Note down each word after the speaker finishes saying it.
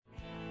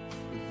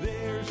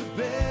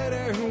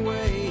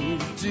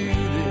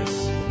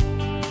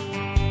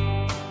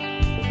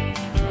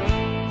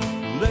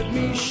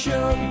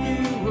show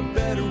you a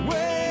better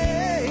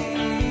way.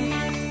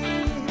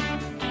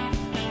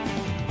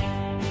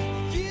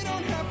 You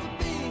don't have to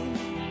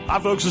be. Hi,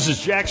 folks. This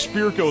is Jack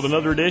Spirko with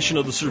another edition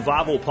of the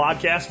Survival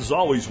Podcast. As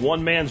always,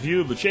 one man's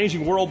view of the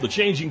changing world, the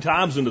changing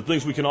times, and the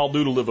things we can all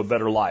do to live a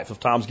better life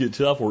if times get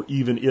tough or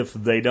even if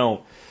they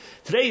don't.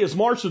 Today is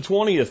March the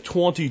 20th,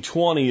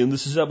 2020, and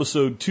this is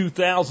episode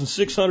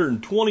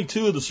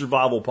 2622 of the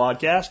Survival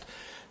Podcast.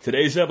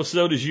 Today's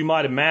episode, as you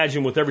might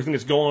imagine, with everything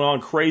that's going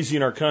on crazy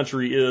in our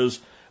country, is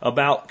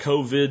about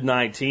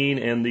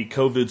COVID-19 and the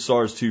COVID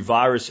SARS-2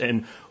 virus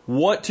and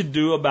what to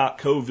do about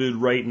COVID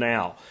right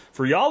now.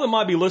 For y'all that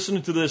might be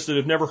listening to this that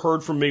have never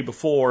heard from me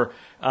before,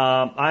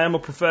 I am a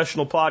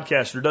professional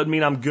podcaster. Doesn't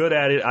mean I'm good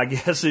at it. I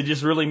guess it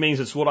just really means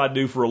it's what I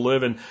do for a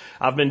living.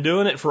 I've been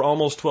doing it for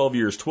almost 12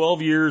 years.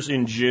 12 years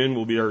in June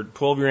will be our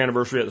 12-year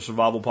anniversary at the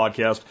Survival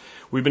Podcast.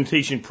 We've been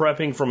teaching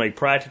prepping from a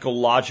practical,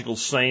 logical,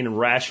 sane, and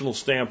rational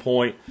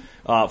standpoint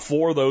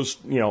for those,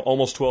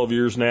 almost 12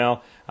 years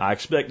now. I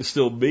expect to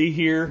still be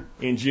here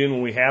in June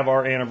when we have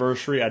our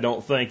anniversary. I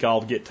don't think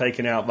I'll get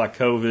taken out by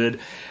COVID.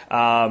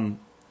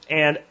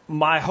 And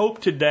my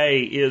hope today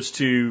is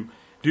to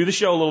do the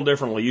show a little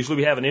differently. Usually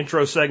we have an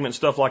intro segment and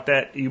stuff like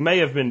that. You may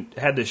have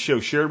had this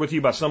show shared with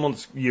you by someone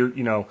that's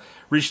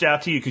reached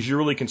out to you because you're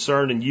really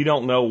concerned and you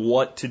don't know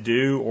what to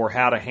do or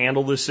how to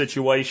handle this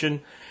situation.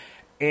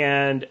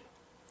 And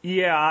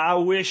yeah, I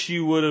wish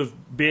you would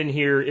have been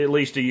here at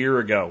least a year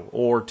ago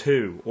or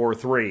 2 or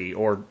 3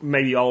 or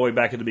maybe all the way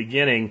back at the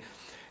beginning.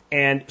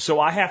 And so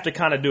I have to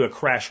kind of do a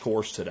crash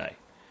course today.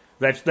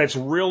 That's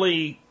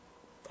really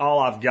all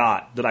I've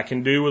got that I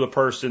can do with a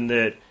person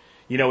that,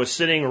 is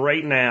sitting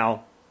right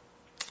now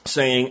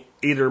saying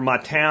either my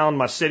town,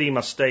 my city,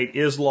 my state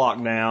is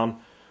locked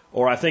down,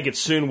 or I think it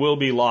soon will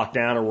be locked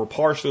down, or we're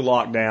partially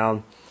locked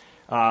down.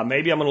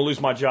 Maybe I'm going to lose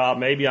my job.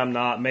 Maybe I'm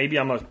not. Maybe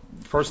I'm a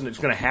person that's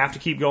going to have to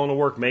keep going to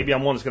work. Maybe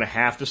I'm one that's going to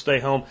have to stay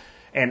home.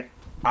 And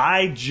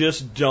I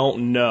just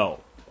don't know.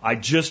 I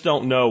just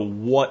don't know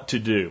what to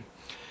do.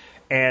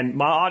 And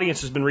my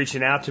audience has been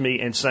reaching out to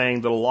me and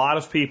saying that a lot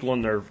of people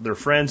in their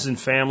friends and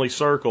family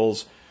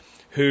circles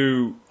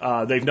who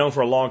they've known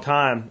for a long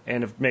time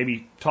and have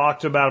maybe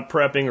talked about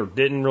prepping or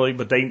didn't really,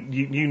 but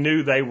you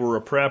knew they were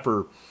a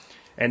prepper.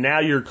 And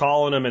now you're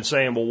calling them and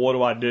saying, well, what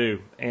do I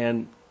do?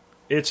 And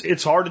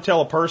it's hard to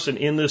tell a person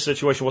in this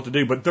situation what to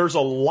do, but there's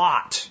a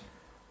lot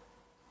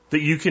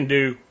that you can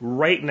do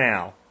right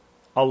now,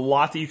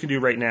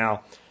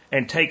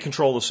 and take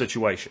control of the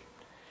situation.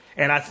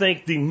 And I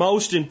think the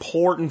most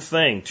important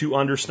thing to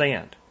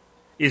understand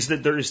is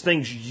that there is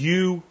things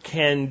you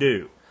can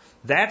do.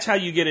 That's how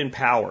you get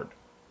empowered.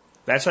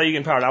 I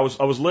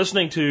was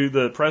listening to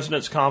the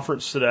president's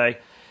conference today,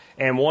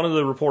 and one of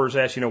the reporters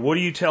asked, what do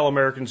you tell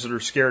Americans that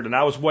are scared? And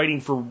I was waiting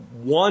for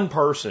one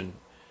person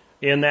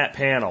in that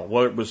panel,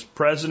 whether it was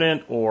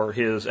president or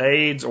his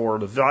aides or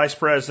the vice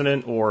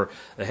president or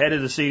the head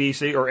of the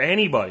CDC or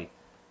anybody,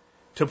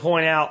 to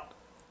point out,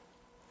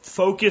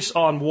 focus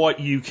on what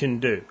you can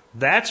do.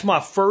 That's my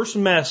first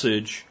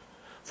message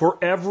for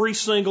every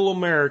single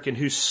American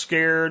who's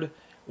scared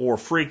or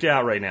freaked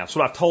out right now. It's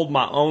what I've told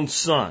my own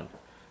son.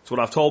 It's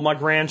what I've told my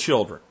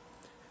grandchildren.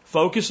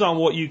 Focus on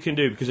what you can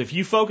do, because if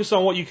you focus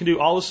on what you can do,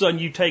 all of a sudden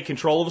you take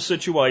control of a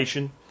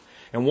situation,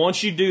 and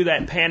once you do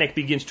that, panic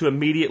begins to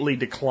immediately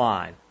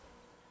decline.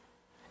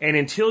 And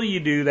until you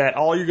do that,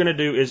 all you're going to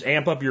do is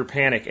amp up your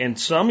panic. And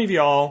some of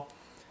y'all,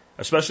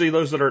 especially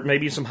those that are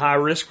maybe in some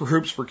high-risk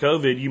groups for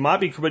COVID, you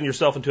might be putting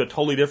yourself into a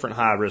totally different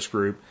high-risk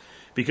group,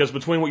 because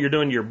between what you're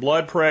doing, your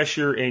blood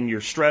pressure and your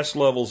stress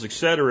levels,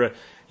 etc.,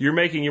 you're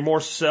making your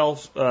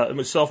self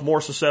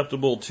more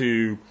susceptible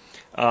to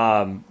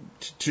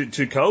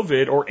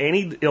COVID or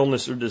any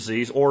illness or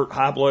disease or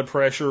high blood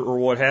pressure or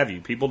what have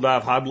you. People die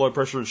of high blood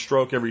pressure and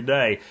stroke every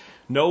day.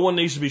 No one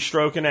needs to be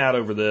stroking out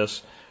over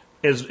this.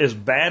 As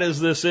bad as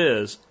this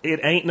is, it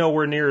ain't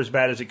nowhere near as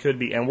bad as it could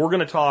be. And we're going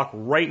to talk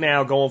right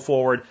now going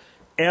forward.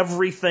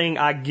 Everything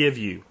I give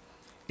you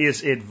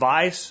is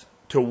advice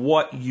to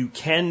what you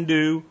can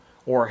do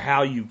or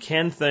how you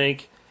can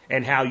think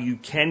and how you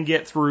can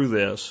get through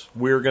this.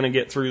 We're going to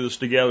get through this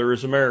together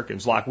as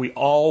Americans, like we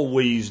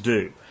always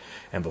do.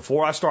 And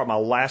before I start, my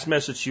last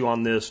message to you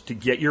on this, to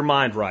get your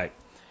mind right,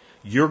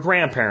 your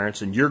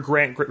grandparents and your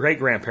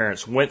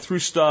great-grandparents went through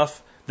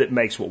stuff that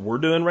makes what we're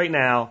doing right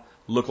now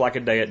look like a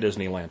day at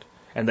Disneyland.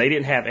 And they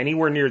didn't have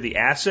anywhere near the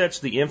assets,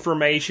 the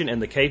information,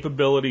 and the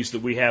capabilities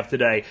that we have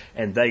today,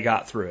 and they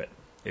got through it.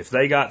 If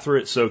they got through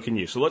it, so can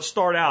you. So let's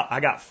start out. I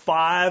got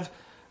 5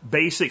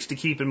 basics to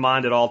keep in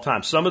mind at all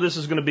times. Some of this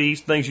is going to be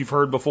things you've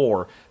heard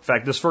before. In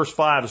fact, this first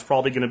 5 is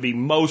probably going to be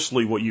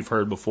mostly what you've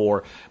heard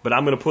before, but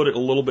I'm going to put it a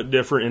little bit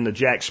different in the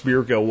Jack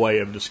Spirko way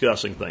of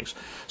discussing things.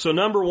 So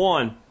number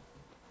 1,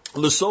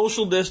 the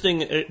social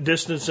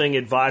distancing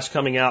advice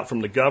coming out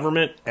from the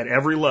government at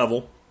every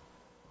level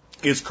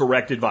is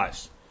correct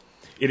advice.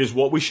 It is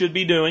what we should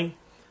be doing.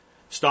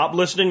 Stop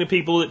listening to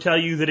people that tell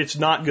you that it's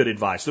not good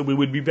advice, that we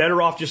would be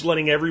better off just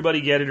letting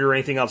everybody get it or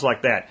anything else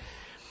like that.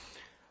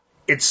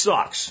 It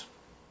sucks.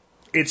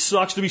 It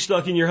sucks to be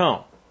stuck in your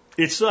home.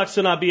 It sucks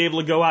to not be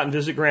able to go out and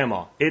visit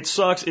grandma. It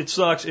sucks, it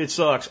sucks, it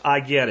sucks. I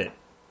get it.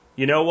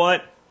 You know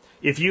what?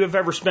 If you have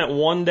ever spent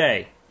one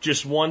day,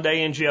 just one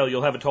day in jail,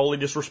 you'll have a totally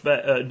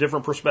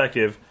different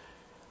perspective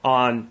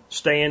on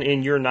staying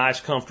in your nice,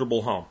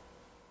 comfortable home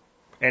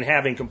and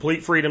having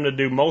complete freedom to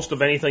do most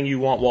of anything you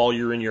want while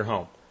you're in your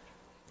home.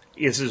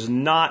 This is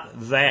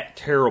not that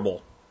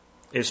terrible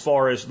as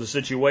far as the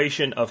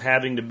situation of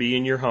having to be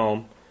in your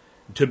home,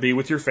 to be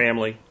with your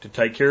family, to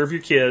take care of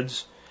your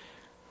kids.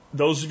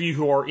 Those of you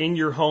who are in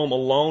your home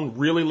alone,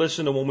 really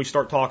listen to when we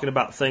start talking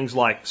about things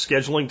like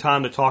scheduling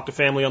time to talk to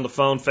family on the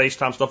phone,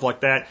 FaceTime, stuff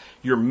like that.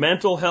 Your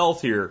mental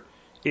health here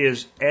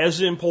is as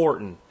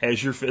important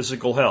as your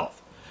physical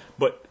health.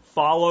 But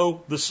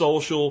follow the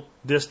social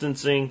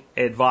distancing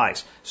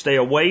advice. Stay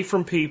away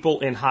from people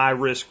in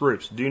high-risk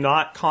groups. Do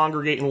not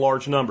congregate in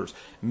large numbers.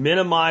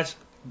 Minimize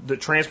the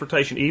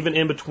transportation, even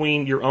in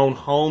between your own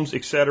homes,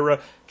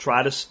 etc.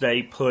 Try to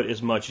stay put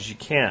as much as you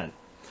can.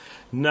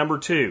 Number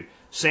 2,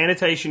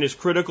 sanitation is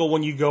critical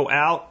when you go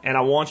out, and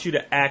I want you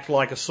to act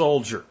like a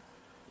soldier.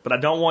 But I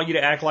don't want you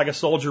to act like a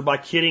soldier by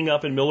kitting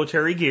up in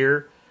military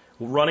gear,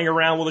 running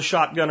around with a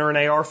shotgun or an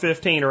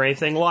AR-15 or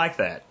anything like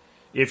that.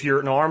 If you're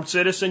an armed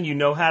citizen, you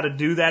know how to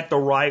do that the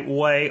right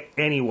way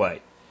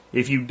anyway.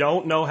 If you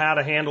don't know how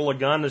to handle a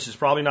gun, this is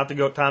probably not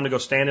the time to go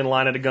stand in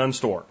line at a gun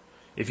store.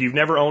 If you've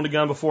never owned a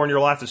gun before in your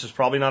life, this is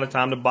probably not a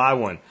time to buy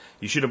one.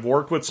 You should have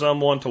worked with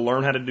someone to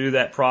learn how to do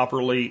that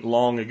properly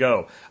long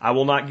ago. I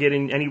will not get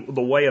in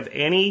the way of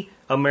any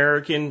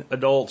American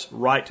adult's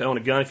right to own a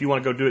gun. If you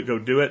want to go do it, go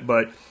do it.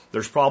 But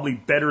there's probably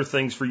better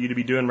things for you to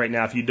be doing right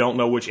now if you don't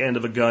know which end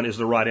of a gun is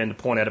the right end to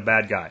point at a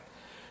bad guy.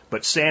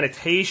 But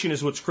sanitation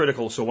is what's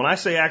critical. So when I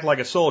say act like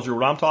a soldier,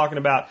 what I'm talking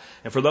about,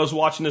 and for those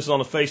watching this on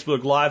the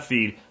Facebook live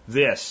feed,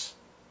 this,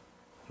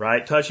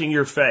 right? Touching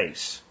your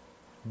face.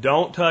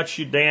 Don't touch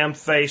your damn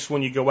face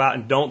when you go out,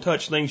 and don't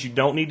touch things you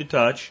don't need to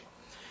touch.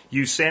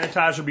 Use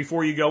sanitizer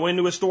before you go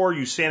into a store.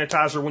 Use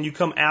sanitizer when you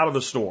come out of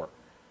the store.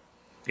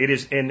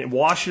 And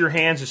wash your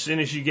hands as soon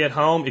as you get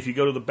home. If you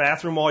go to the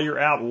bathroom while you're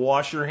out,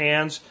 wash your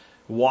hands.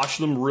 Wash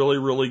them really,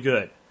 really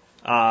good.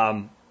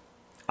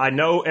 I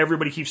know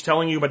everybody keeps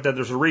telling you, but that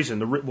there's a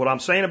reason. What I'm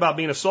saying about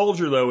being a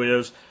soldier, though,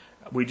 is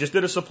we just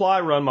did a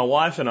supply run, my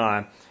wife and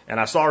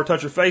I saw her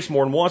touch her face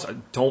more than once.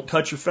 Don't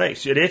touch your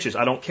face. It itches.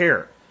 I don't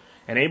care.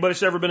 And anybody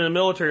that's ever been in the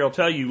military will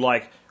tell you,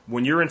 like,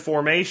 when you're in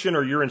formation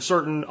or you're in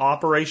certain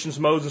operations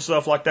modes and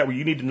stuff like that where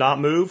you need to not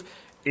move,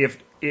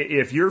 if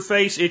your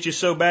face itches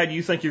so bad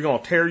you think you're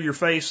going to tear your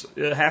face,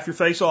 half your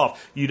face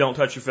off, you don't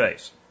touch your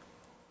face.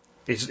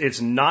 It's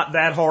not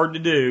that hard to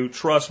do.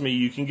 Trust me,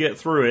 you can get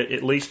through it,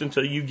 at least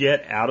until you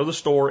get out of the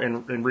store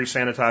and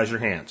re-sanitize your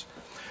hands.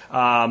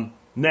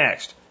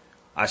 Next,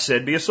 I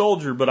said be a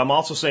soldier, but I'm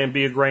also saying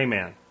be a gray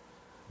man.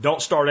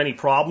 Don't start any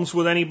problems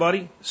with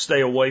anybody. Stay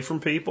away from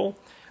people.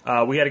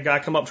 We had a guy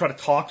come up and try to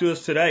talk to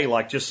us today,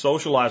 like just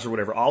socialize or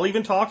whatever. I'll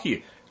even talk to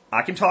you.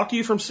 I can talk to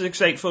you from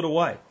 6-8 foot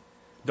away.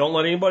 Don't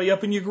let anybody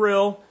up in your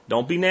grill.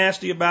 Don't be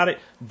nasty about it.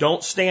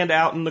 Don't stand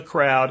out in the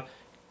crowd.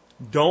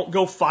 Don't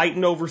go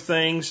fighting over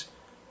things.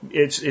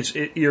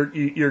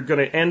 You're going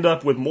to end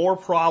up with more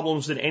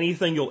problems than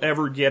anything you'll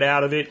ever get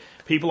out of it.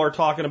 People are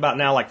talking about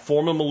now like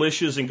forming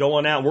militias and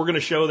going out. We're going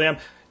to show them.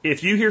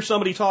 If you hear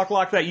somebody talk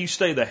like that, you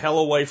stay the hell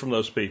away from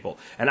those people.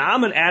 And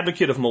I'm an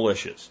advocate of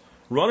militias.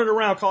 Running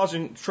around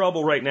causing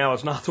trouble right now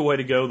is not the way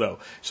to go, though.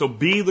 So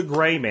be the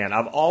gray man.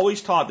 I've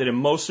always taught that in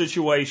most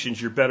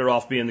situations, you're better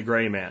off being the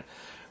gray man.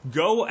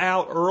 Go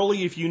out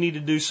early if you need to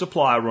do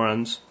supply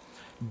runs.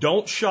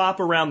 Don't shop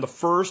around the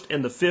 1st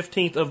and the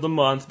 15th of the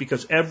month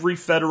because every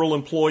federal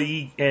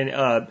employee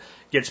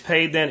gets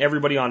paid then,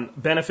 everybody on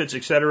benefits,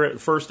 etc., the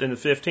 1st and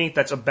the 15th.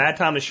 That's a bad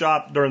time to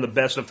shop during the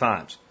best of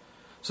times.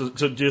 So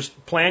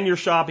just plan your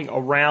shopping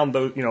around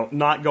those,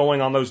 not going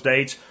on those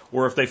dates,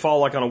 or if they fall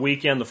like on a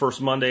weekend, the first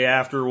Monday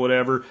after or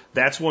whatever,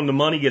 that's when the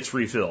money gets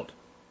refilled.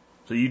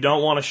 So you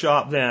don't want to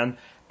shop then.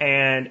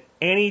 And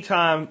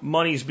anytime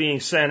money's being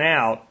sent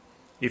out,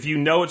 if you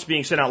know it's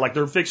being sent out, like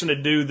they're fixing to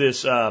do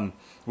this,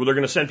 where they're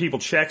going to send people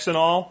checks and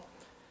all,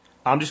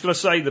 I'm just going to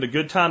say that a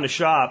good time to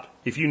shop,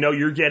 if you know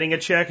you're getting a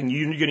check and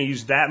you're going to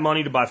use that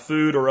money to buy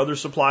food or other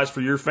supplies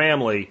for your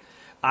family.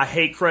 I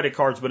hate credit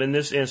cards, but in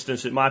this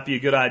instance, it might be a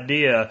good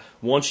idea.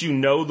 Once you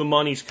know the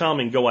money's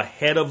coming, go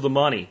ahead of the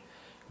money.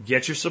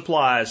 Get your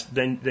supplies,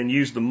 then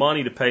use the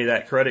money to pay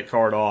that credit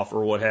card off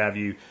or what have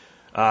you.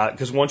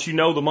 Because once you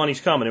know the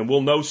money's coming, and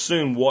we'll know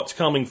soon what's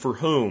coming for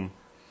whom,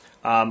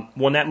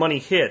 when that money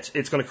hits,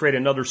 it's going to create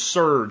another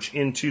surge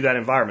into that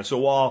environment. So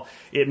while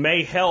it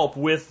may help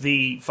with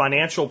the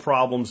financial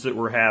problems that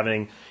we're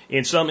having,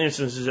 in some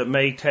instances it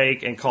may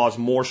take and cause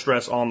more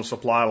stress on the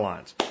supply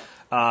lines.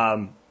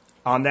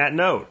 On that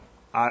note,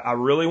 I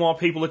really want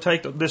people to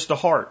take this to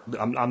heart.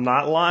 I'm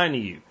not lying to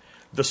you.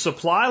 The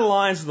supply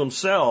lines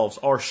themselves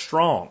are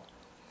strong.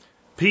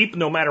 People,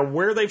 no matter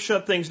where they've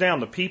shut things down,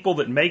 the people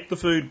that make the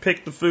food,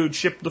 pick the food,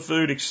 ship the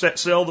food,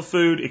 sell the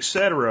food,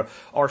 etc.,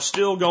 are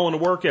still going to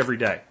work every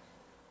day.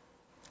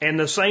 And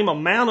the same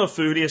amount of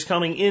food is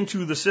coming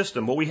into the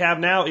system. What we have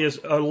now is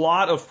a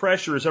lot of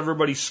pressure as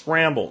everybody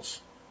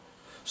scrambles.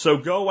 So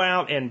go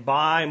out and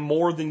buy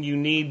more than you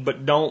need,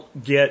 but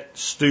don't get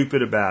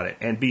stupid about it,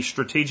 and be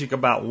strategic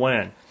about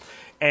when.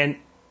 And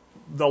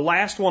the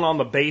last one on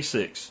the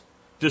basics,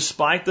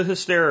 despite the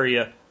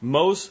hysteria,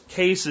 most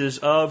cases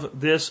of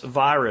this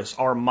virus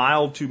are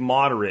mild to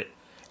moderate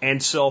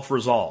and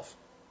self-resolve.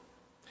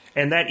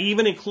 And that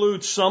even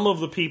includes some of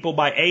the people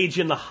by age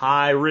in the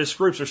high-risk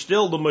groups. There's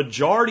still the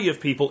majority of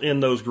people in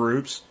those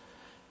groups.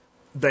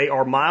 They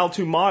are mild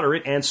to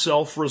moderate and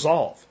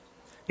self-resolve.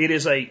 It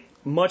is a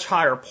much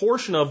higher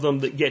portion of them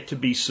that get to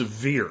be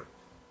severe.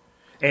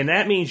 And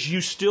that means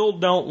you still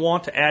don't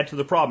want to add to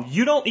the problem.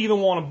 You don't even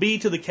want to be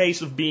to the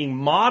case of being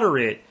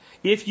moderate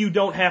if you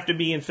don't have to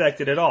be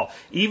infected at all.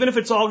 Even if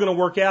it's all going to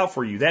work out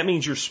for you, that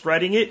means you're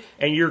spreading it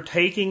and you're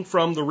taking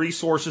from the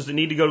resources that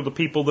need to go to the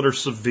people that are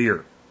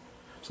severe.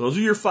 So those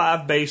are your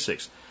 5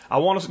 basics. I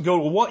want to go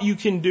to what you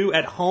can do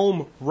at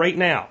home right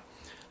now.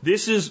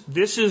 This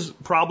is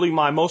probably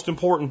my most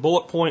important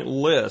bullet point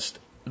list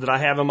that I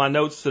have in my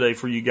notes today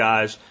for you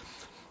guys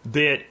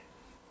that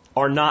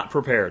are not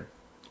prepared,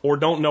 or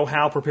don't know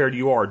how prepared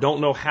you are,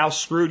 don't know how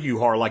screwed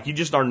you are, like you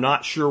just are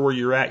not sure where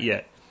you're at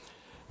yet.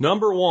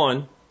 Number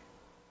 1,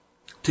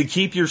 to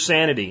keep your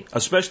sanity,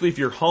 especially if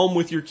you're home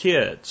with your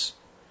kids,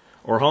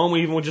 or home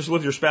even just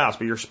with your spouse,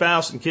 but your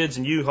spouse and kids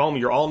and you home,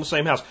 you're all in the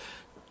same house,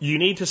 you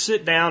need to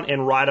sit down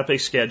and write up a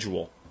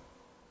schedule.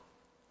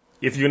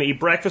 If you're going to eat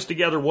breakfast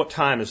together, what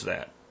time is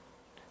that?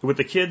 With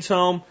the kids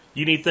home,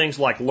 you need things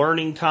like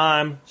learning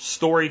time,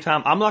 story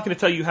time. I'm not going to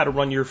tell you how to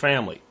run your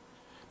family,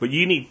 but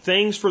you need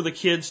things for the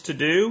kids to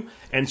do,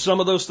 and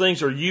some of those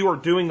things are you are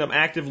doing them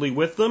actively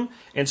with them,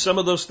 and some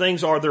of those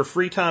things are their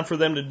free time for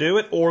them to do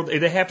it, or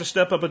they have to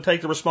step up and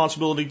take the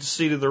responsibility to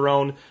see to their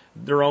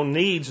own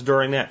needs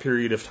during that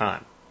period of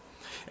time.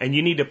 And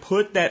you need to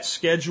put that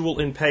schedule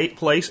in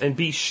place and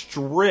be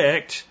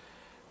strict,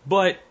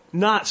 but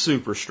not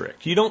super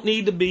strict. You don't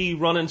need to be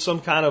running some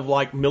kind of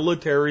like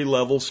military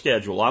level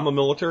schedule. I'm a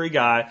military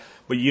guy,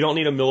 but you don't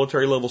need a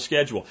military level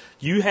schedule.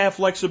 You have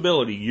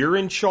flexibility. You're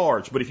in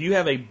charge. But if you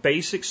have a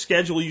basic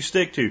schedule you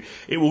stick to,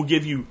 it will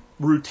give you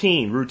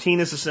routine. Routine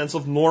is a sense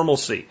of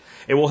normalcy.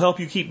 It will help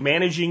you keep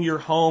managing your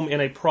home in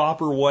a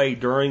proper way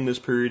during this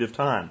period of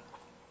time.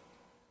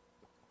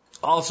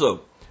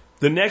 Also,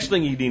 the next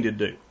thing you need to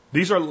do,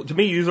 these are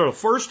the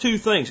first 2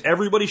 things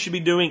everybody should be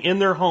doing in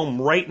their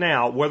home right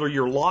now, whether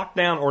you're locked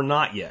down or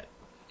not yet,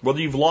 whether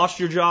you've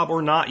lost your job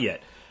or not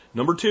yet.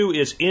 Number 2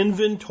 is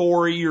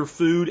inventory your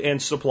food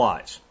and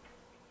supplies.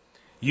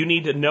 You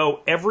need to know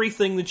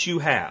everything that you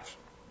have.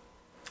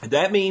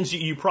 That means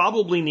you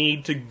probably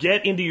need to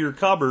get into your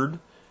cupboard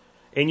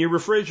and your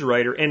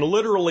refrigerator and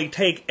literally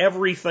take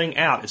everything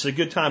out. It's a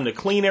good time to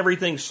clean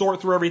everything,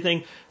 sort through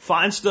everything,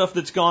 find stuff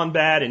that's gone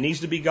bad and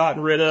needs to be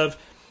gotten rid of.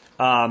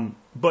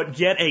 But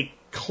get a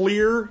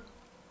clear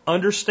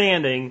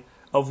understanding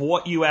of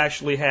what you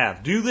actually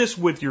have. Do this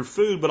with your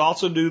food, but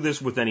also do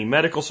this with any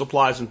medical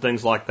supplies and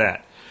things like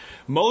that.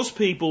 Most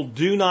people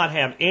do not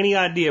have any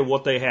idea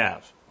what they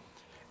have.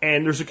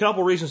 And there's a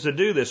couple reasons to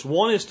do this.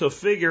 One is to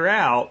figure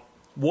out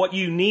what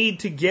you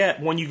need to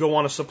get when you go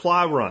on a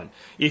supply run.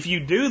 If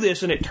you do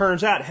this and it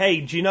turns out,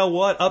 hey, do you know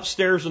what?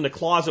 Upstairs in the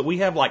closet, we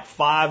have like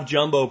 5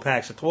 jumbo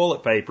packs of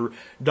toilet paper.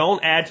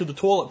 Don't add to the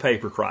toilet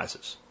paper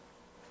crisis.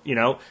 You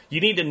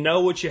need to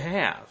know what you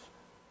have.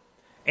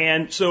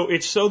 And so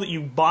it's so that you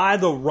buy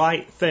the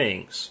right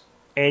things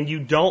and you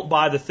don't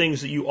buy the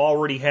things that you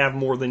already have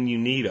more than you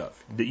need of.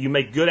 That you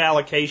make good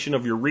allocation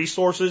of your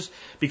resources,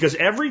 because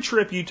every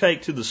trip you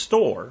take to the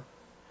store,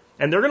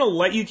 and they're going to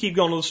let you keep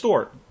going to the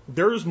store,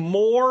 there's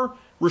more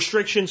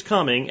restrictions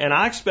coming, and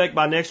I expect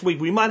by next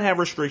week we might have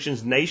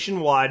restrictions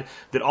nationwide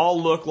that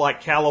all look like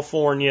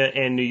California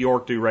and New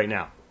York do right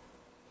now.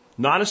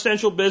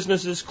 Non-essential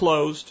businesses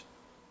closed.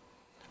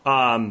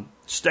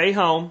 Stay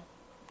home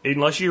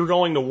unless you're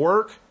going to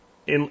work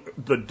in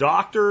the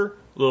doctor,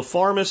 the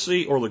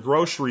pharmacy, or the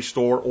grocery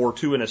store, or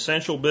to an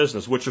essential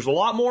business, which there's a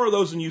lot more of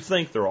those than you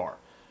think there are.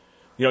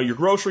 Your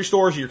grocery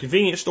stores, your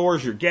convenience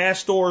stores, your gas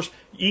stores,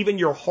 even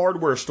your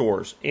hardware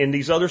stores in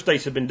these other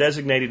states have been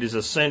designated as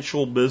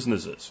essential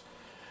businesses.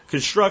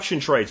 Construction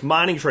trades,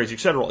 mining trades,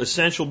 etc.,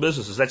 essential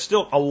businesses. That's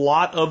still a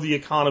lot of the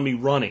economy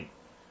running.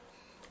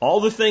 All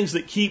the things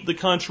that keep the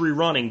country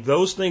running,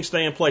 those things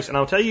stay in place. And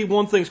I'll tell you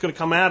one thing's going to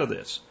come out of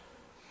this.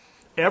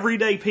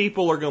 Everyday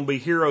people are going to be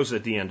heroes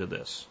at the end of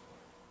this.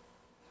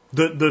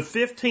 The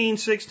 15,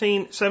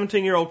 16,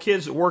 17-year-old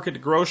kids that work at the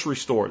grocery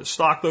store that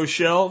stock those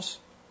shelves,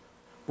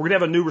 we're going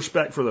to have a new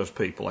respect for those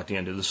people at the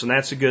end of this, and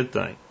that's a good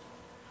thing.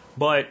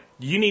 But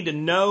you need to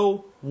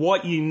know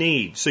what you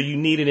need, so you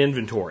need an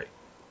inventory.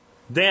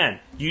 Then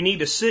you need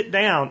to sit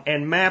down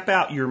and map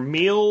out your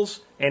meals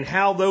and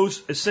how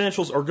those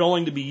essentials are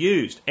going to be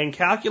used, and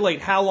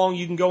calculate how long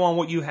you can go on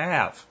what you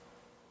have.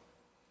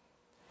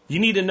 You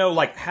need to know,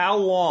 like, how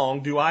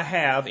long do I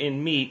have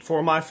in meat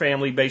for my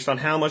family based on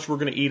how much we're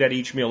going to eat at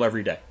each meal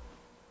every day.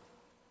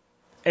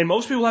 And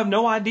most people have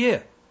no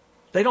idea.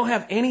 They don't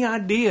have any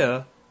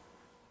idea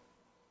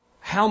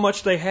how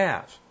much they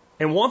have.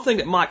 And one thing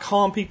that might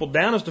calm people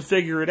down is to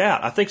figure it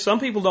out. I think some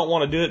people don't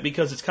want to do it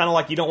because it's kind of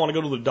like you don't want to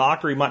go to the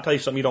doctor. He might tell you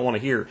something you don't want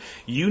to hear.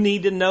 You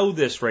need to know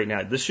this right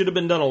now. This should have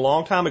been done a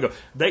long time ago.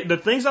 The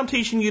things I'm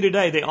teaching you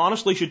today, they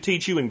honestly should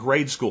teach you in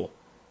grade school.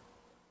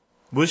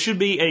 This should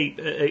be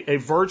a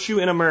virtue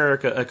in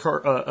America,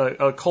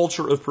 a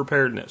culture of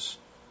preparedness.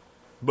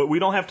 But we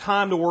don't have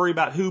time to worry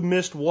about who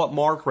missed what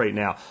mark right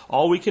now.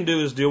 All we can do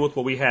is deal with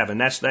what we have, and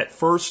that's that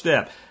first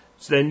step.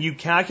 So then you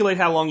calculate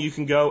how long you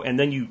can go, and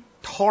then you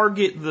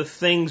target the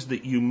things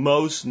that you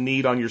most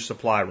need on your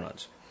supply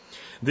runs.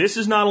 This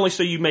is not only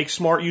so you make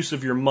smart use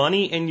of your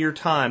money and your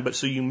time, but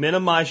so you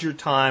minimize your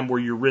time where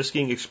you're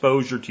risking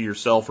exposure to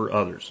yourself or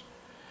others.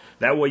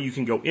 That way you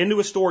can go into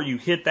a store, you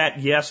hit that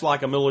yes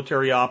like a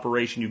military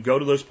operation, you go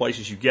to those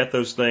places, you get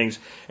those things,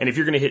 and if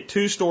you're going to hit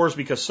 2 stores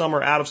because some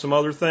are out of some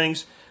other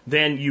things,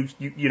 then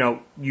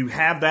you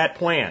have that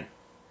plan.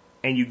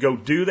 And you go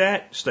do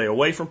that, stay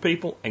away from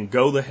people, and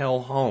go the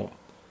hell home.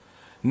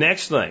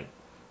 Next thing.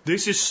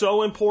 This is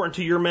so important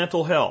to your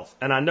mental health,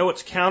 and I know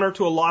it's counter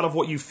to a lot of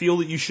what you feel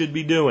that you should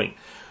be doing.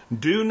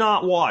 Do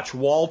not watch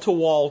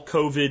wall-to-wall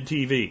COVID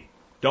TV.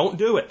 Don't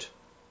do it.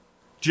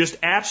 Just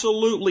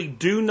absolutely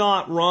do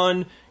not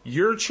run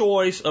your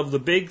choice of the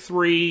big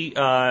 3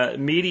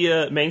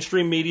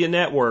 mainstream media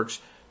networks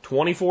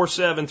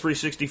 24/7,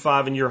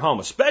 365 in your home,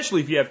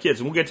 especially if you have kids,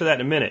 and we'll get to that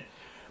in a minute.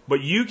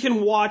 But you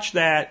can watch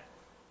that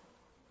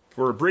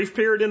for a brief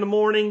period in the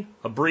morning,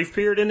 a brief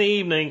period in the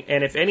evening,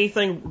 and if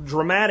anything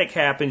dramatic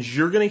happens,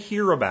 you're going to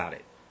hear about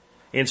it.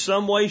 In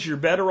some ways, you're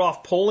better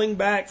off pulling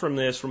back from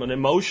this from an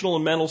emotional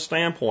and mental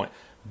standpoint.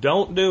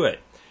 Don't do it.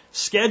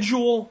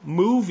 Schedule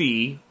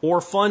movie or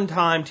fun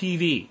time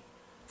TV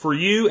for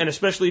you, and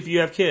especially if you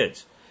have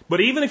kids. But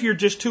even if you're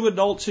just 2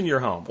 adults in your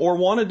home or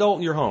 1 adult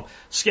in your home,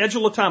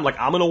 schedule a time like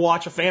I'm going to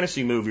watch a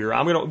fantasy movie or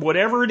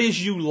whatever it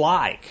is you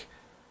like.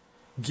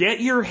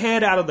 Get your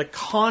head out of the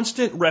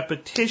constant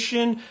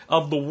repetition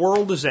of the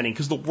world is ending,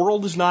 because the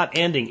world is not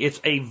ending.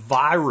 It's a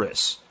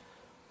virus.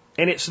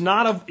 And it's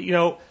not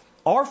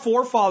our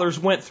forefathers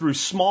went through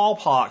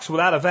smallpox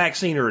without a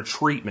vaccine or a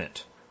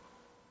treatment.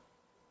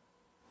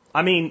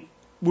 I mean,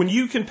 when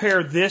you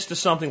compare this to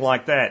something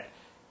like that,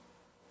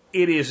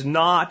 it is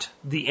not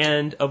the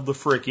end of the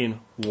frickin'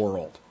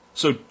 world.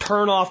 So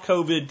turn off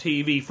COVID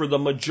TV for the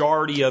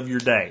majority of your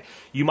day.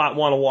 You might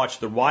want to watch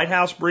the White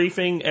House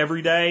briefing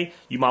every day.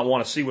 You might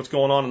want to see what's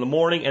going on in the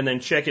morning and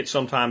then check it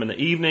sometime in the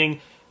evening.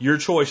 Your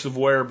choice of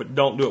where, but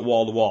don't do it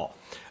wall to wall.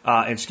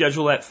 And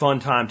schedule that fun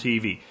time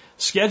TV.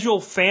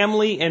 Schedule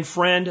family and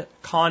friend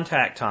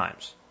contact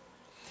times.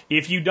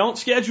 If you don't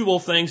schedule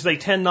things, they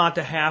tend not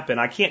to happen.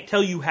 I can't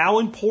tell you how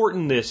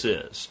important this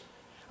is.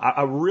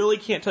 I really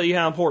can't tell you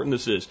how important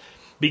this is.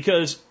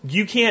 Because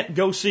you can't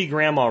go see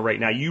grandma right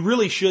now. You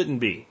really shouldn't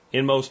be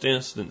in most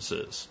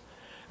instances.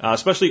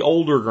 Especially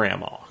older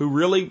grandma who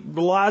really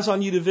relies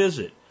on you to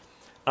visit.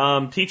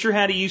 Teach her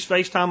how to use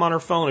FaceTime on her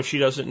phone if she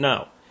doesn't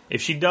know.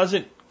 If she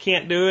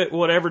can't do it,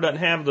 whatever, doesn't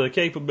have the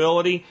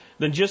capability,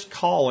 then just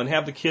call and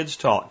have the kids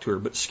talk to her.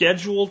 But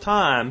schedule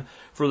time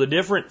for the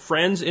different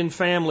friends and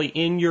family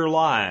in your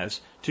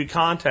lives to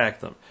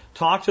contact them.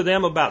 Talk to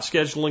them about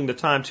scheduling the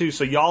time too,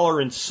 so y'all are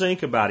in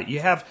sync about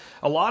it.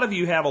 A lot of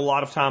you have a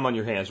lot of time on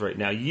your hands right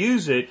now.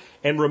 Use it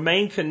and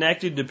remain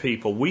connected to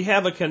people. We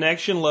have a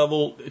connection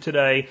level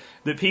today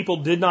that people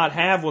did not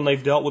have when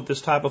they've dealt with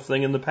this type of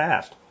thing in the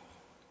past.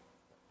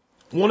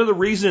 One of the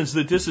reasons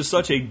that this is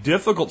such a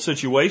difficult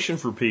situation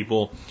for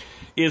people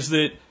is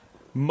that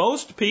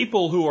most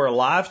people who are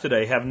alive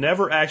today have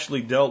never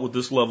actually dealt with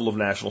this level of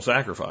national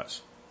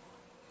sacrifice.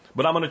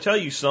 But I'm going to tell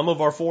you, some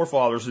of our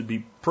forefathers would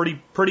be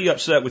pretty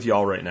upset with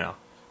y'all right now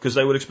because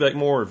they would expect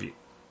more of you.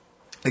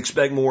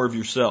 Expect more of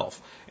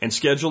yourself. And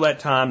schedule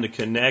that time to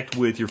connect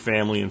with your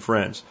family and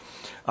friends.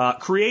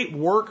 Create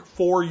work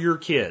for your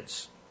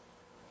kids.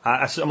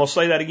 I'm going to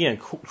say that again.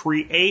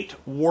 Create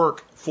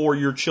work for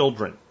your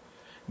children.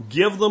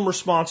 Give them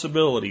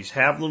responsibilities.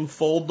 Have them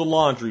fold the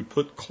laundry.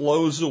 Put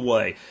clothes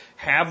away.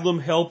 Have them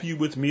help you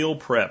with meal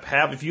prep.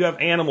 If you have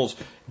animals,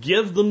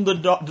 give them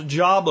the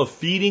job of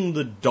feeding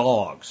the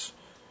dogs.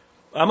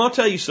 I'm going to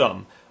tell you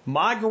something.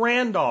 My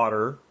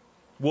granddaughter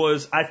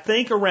was, I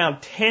think,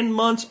 around 10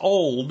 months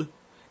old,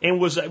 and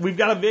we've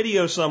got a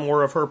video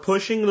somewhere of her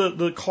pushing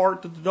the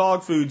cart that the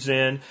dog food's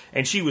in,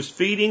 and she was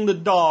feeding the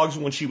dogs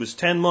when she was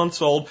 10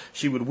 months old.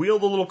 She would wheel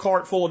the little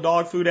cart full of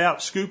dog food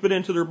out, scoop it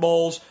into their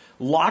bowls,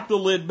 lock the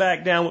lid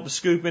back down with the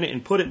scoop in it,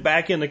 and put it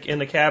back in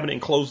the cabinet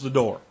and close the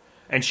door.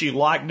 And she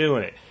liked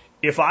doing it.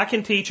 If I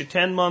can teach a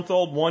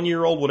 10-month-old,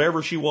 1-year-old,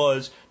 whatever she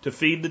was, to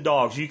feed the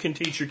dogs, you can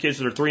teach your kids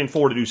that are 3 and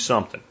 4 to do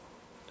something.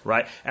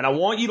 Right? And I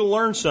want you to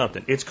learn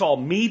something. It's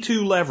called Me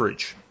Too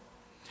leverage.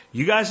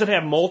 You guys that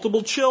have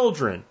multiple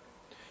children,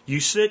 you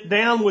sit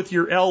down with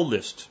your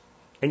eldest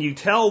and you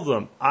tell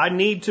them, I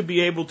need to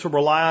be able to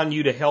rely on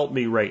you to help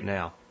me right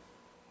now.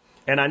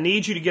 And I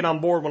need you to get on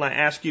board when I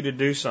ask you to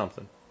do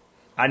something.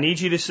 I need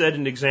you to set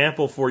an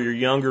example for your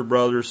younger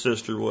brother,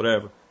 sister,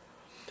 whatever.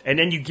 And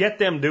then you get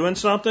them doing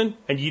something,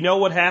 and you know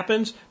what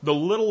happens? The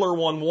littler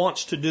one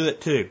wants to do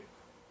it too.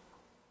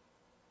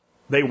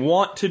 They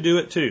want to do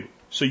it too.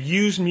 So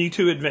use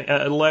mutual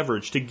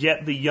leverage to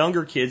get the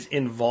younger kids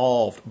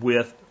involved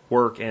with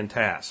work and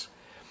tasks.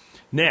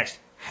 Next,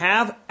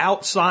 have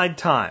outside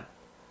time.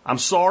 I'm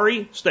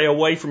sorry, stay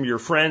away from your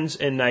friends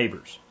and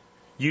neighbors.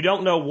 You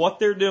don't know what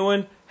they're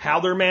doing, how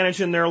they're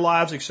managing their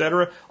lives,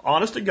 etc.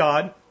 Honest to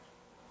God,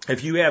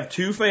 if you have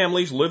two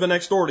families living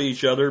next door to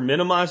each other,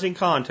 minimizing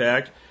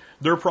contact,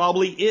 they're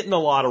probably eating a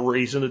lot of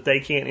reason that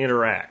they can't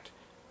interact.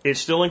 It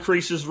still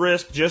increases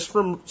risk just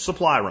from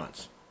supply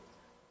runs.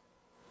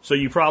 So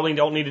you probably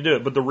don't need to do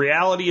it. But the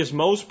reality is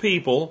most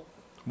people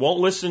won't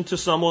listen to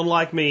someone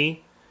like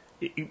me.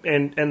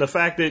 And the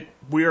fact that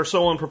we are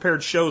so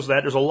unprepared shows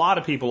that. There's a lot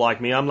of people like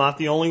me. I'm not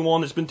the only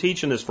one that's been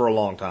teaching this for a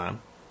long time.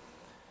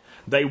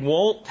 They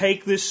won't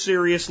take this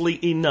seriously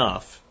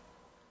enough.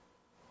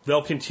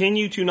 They'll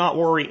continue to not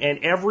worry, and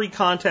every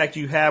contact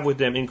you have with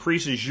them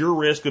increases your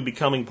risk of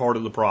becoming part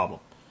of the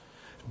problem.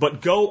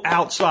 But go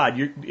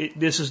outside.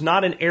 This is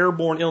not an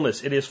airborne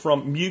illness. It is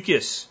from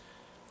mucus.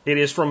 It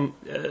is from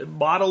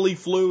bodily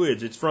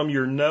fluids. It's from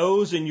your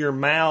nose and your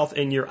mouth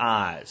and your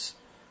eyes.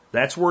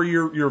 That's where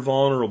you're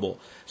vulnerable.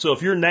 So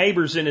if your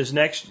neighbor's in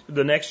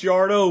the next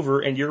yard over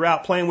and you're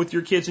out playing with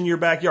your kids in your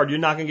backyard, you're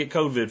not going to get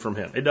COVID from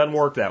him. It doesn't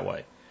work that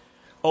way.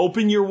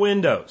 Open your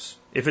windows.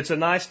 If it's a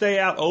nice day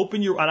out,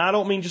 and I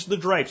don't mean just the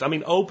drapes. I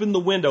mean open the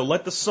window.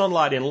 Let the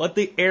sunlight in. Let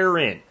the air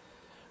in.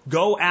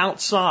 Go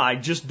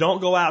outside. Just don't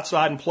go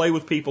outside and play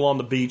with people on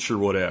the beach or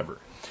whatever.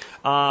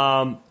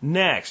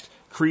 Next.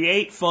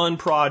 Create fun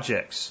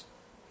projects.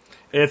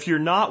 If you're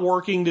not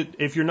working,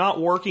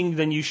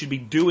 then you should be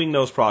doing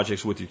those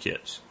projects with your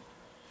kids.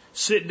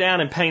 Sit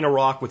down and paint a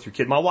rock with your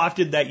kid. My wife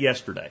did that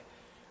yesterday.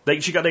 They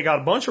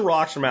got a bunch of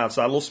rocks from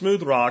outside, little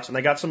smooth rocks, and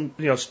they got some,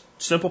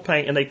 simple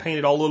paint, and they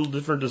painted all little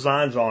different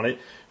designs on it.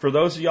 For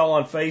those of y'all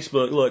on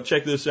Facebook, look,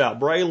 check this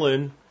out.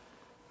 Braylon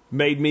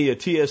made me a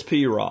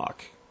TSP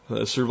rock,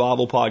 a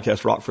survival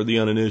podcast rock for the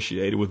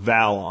uninitiated with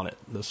Val on it,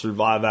 the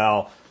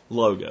Survival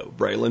logo.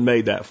 Braylon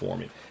made that for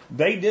me.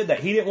 They did that.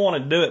 He didn't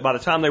want to do it. By the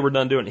time they were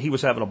done doing it, he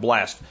was having a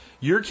blast.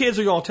 Your kids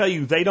are going to tell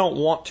you they don't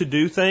want to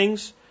do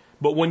things,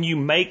 but when you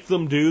make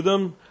them do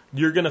them,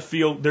 they're going to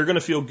feel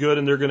good,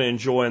 and they're going to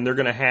enjoy, and they're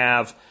going to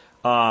have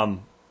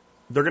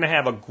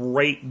a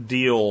great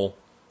deal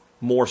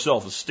more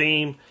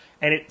self-esteem.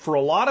 And for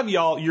a lot of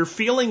y'all, you're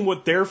feeling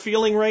what they're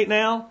feeling right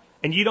now,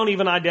 and you don't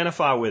even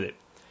identify with it.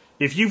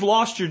 If you've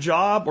lost your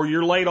job or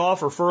you're laid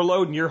off or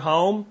furloughed and you're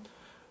home,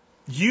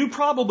 you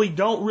probably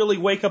don't really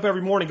wake up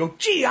every morning and go,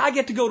 gee, I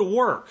get to go to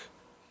work.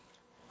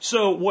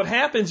 So what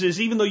happens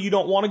is even though you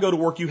don't want to go to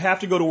work, you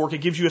have to go to work. It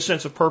gives you a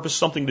sense of purpose,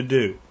 something to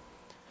do.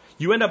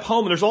 You end up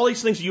home and there's all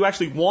these things that you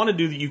actually want to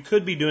do that you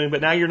could be doing,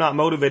 but now you're not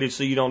motivated,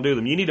 so you don't do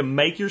them. You need to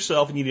make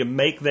yourself, and you need to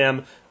make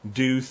them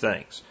do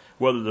things,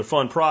 whether they're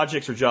fun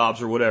projects or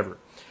jobs or whatever.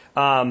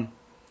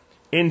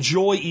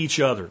 Enjoy each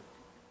other.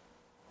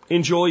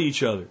 Enjoy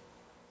each other.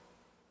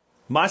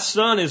 My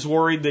son is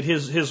worried that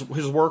his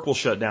work will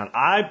shut down.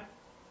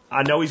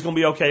 I know he's going to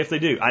be okay if they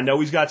do. I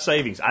know he's got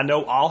savings. I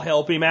know I'll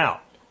help him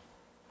out.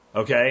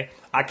 Okay?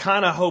 I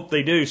kind of hope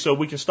they do so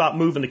we can stop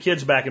moving the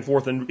kids back and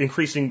forth and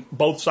increasing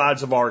both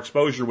sides of our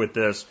exposure with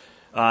this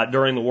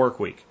during the work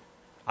week.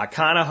 I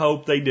kind of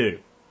hope they do.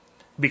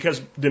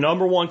 Because the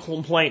number one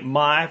complaint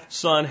my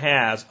son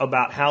has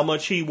about how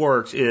much he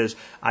works is,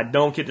 I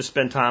don't get to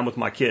spend time with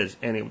my kids.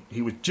 And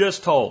he was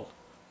just told,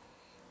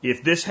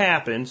 if this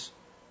happens,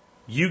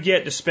 you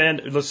get to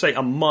spend, let's say,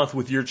 a month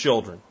with your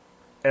children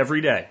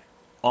every day.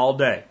 All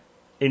day.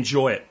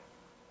 Enjoy it.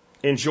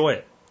 Enjoy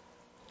it.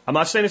 I'm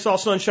not saying it's all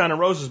sunshine and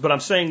roses, but I'm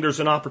saying there's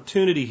an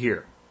opportunity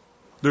here.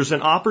 There's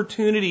an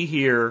opportunity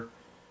here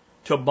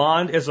to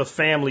bond as a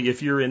family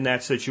if you're in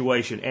that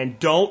situation. And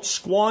don't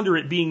squander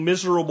it being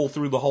miserable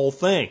through the whole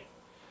thing.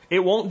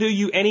 It won't do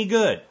you any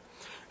good.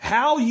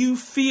 How you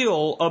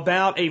feel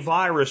about a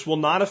virus will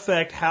not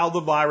affect how the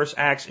virus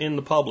acts in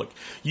the public.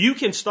 You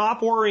can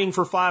stop worrying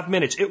for 5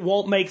 minutes. It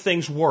won't make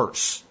things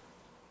worse.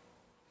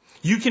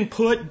 You can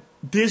put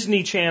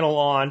Disney Channel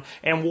on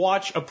and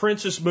watch a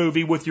princess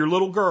movie with your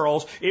little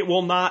girls. It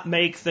will not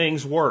make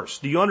things worse.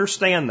 Do you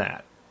understand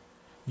that?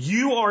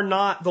 You are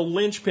not the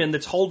linchpin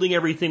that's holding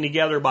everything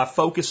together by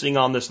focusing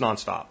on this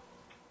nonstop.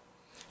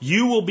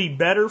 You will be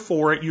better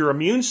for it. Your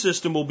immune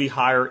system will be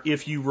higher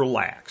if you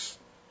relax.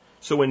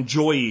 So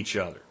enjoy each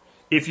other.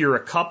 If you're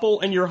a couple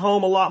and you're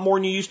home a lot more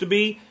than you used to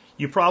be,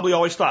 you probably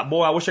always thought,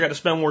 boy, I wish I got to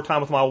spend more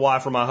time with my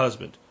wife or my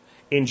husband.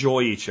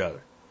 Enjoy each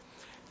other.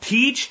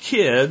 Teach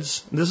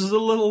kids, this is a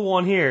little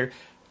one here,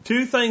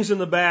 2 things in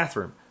the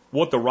bathroom.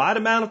 What the right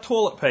amount of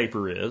toilet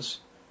paper is.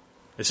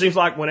 It seems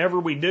like whenever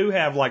we do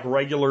have like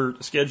regular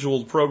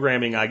scheduled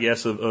programming, I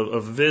guess,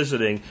 of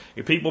visiting,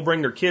 if people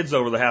bring their kids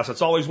over the house,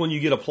 it's always when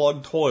you get a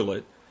plugged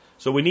toilet.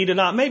 So we need to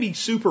not maybe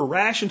super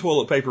ration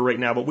toilet paper right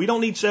now, but we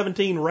don't need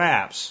 17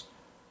 wraps,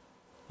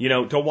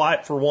 to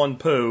wipe for 1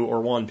 poo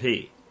or 1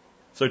 pee.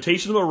 So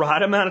teach them the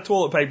right amount of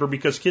toilet paper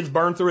because kids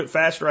burn through it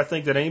faster, I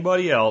think, than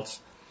anybody else.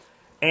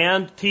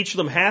 And teach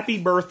them happy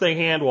birthday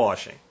hand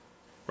washing.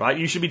 right?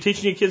 You should be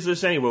teaching your kids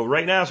this anyway.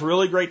 Right now it's a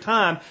really great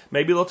time.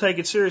 Maybe they'll take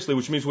it seriously,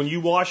 which means when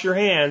you wash your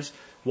hands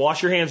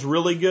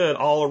really good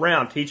all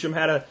around. Teach them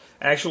how to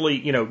actually,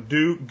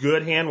 do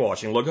good hand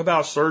washing. Look up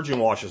how a surgeon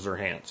washes their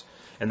hands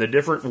and the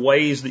different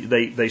ways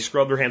that they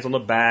scrub their hands on the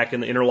back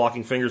and the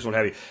interlocking fingers and what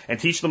have you. And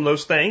teach them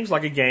those things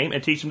like a game,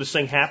 and teach them to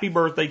sing happy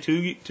birthday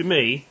to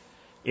me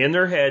in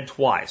their head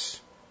twice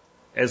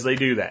as they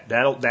do that.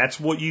 That's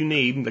what you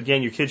need. And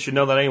again, your kids should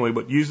know that anyway,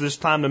 but use this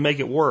time to make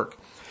it work.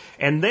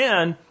 And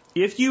then,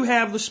 if you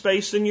have the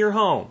space in your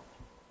home,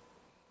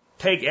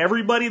 take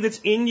everybody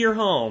that's in your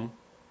home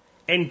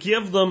and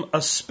give them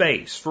a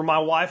space. For my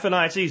wife and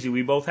I, it's easy.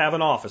 We both have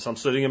an office. I'm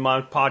sitting in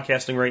my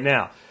podcasting right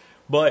now.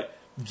 But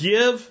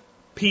give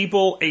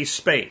people a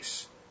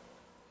space.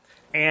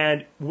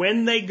 And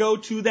when they go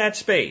to that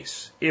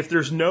space, if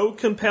there's no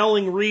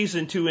compelling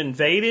reason to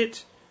invade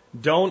it,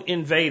 don't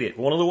invade it.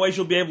 One of the ways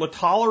you'll be able to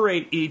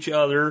tolerate each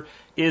other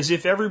is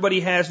if everybody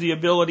has the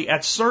ability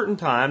at certain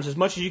times, as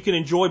much as you can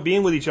enjoy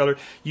being with each other,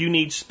 you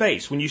need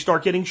space. When you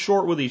start getting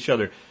short with each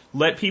other,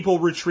 let people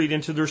retreat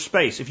into their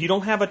space. If you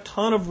don't have a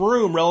ton of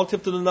room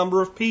relative to the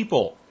number of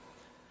people,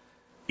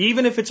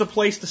 even if it's a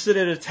place to sit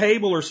at a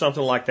table or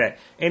something like that,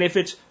 and if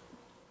it's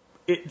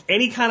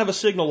any kind of a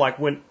signal, like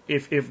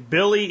if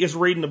Billy is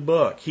reading a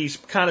book, he's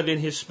kind of in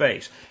his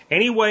space.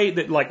 Any way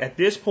that, like at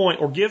this point,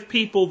 or give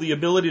people the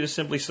ability to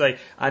simply say,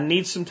 I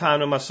need some time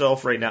to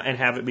myself right now, and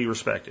have it be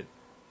respected.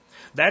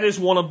 That is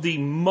one of the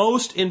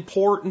most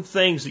important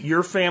things that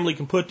your family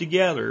can put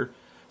together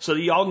so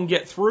that y'all can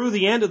get through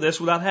the end of this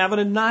without having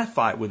a knife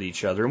fight with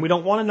each other. And we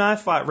don't want a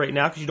knife fight right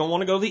now because you don't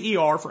want to go to the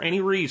ER for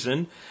any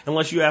reason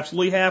unless you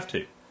absolutely have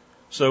to.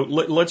 So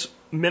let's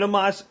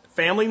minimize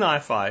family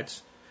knife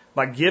fights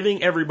by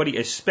giving everybody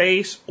a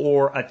space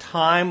or a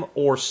time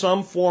or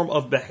some form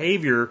of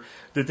behavior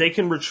that they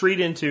can retreat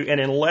into, and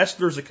unless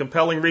there's a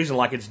compelling reason,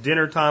 like it's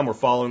dinner time or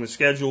following the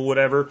schedule,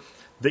 whatever,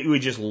 that you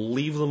would just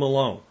leave them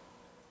alone.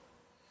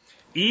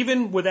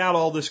 Even without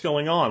all this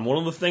going on, one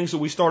of the things that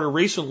we started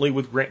recently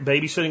with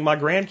babysitting my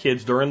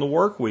grandkids during the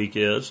work week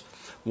is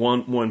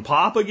when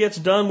Papa gets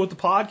done with the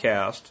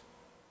podcast,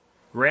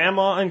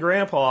 Grandma and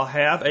Grandpa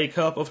have a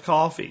cup of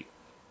coffee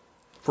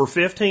for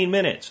 15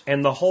 minutes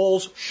and the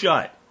holes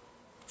shut.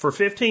 For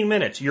 15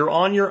 minutes, you're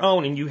on your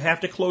own and you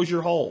have to close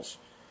your holes.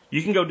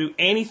 You can go do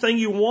anything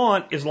you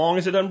want as long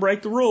as it doesn't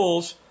break the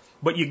rules,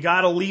 but you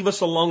got to leave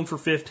us alone for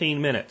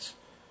 15 minutes.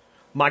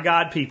 My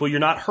God, people, you're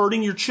not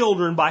hurting your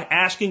children by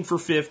asking for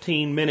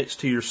 15 minutes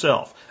to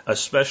yourself,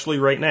 especially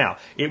right now.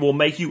 It will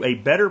make you a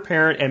better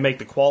parent and make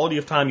the quality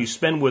of time you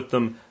spend with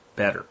them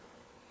better.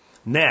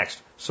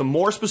 Next, some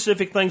more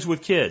specific things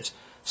with kids.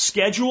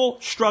 Schedule,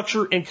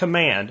 structure, and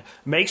command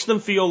makes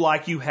them feel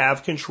like you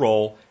have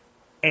control,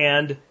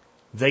 and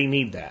they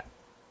need that.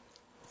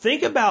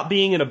 Think about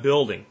being in a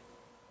building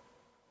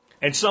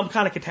and some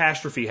kind of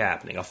catastrophe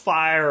happening, a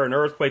fire, an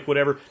earthquake,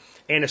 whatever,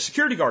 and a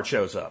security guard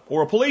shows up,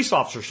 or a police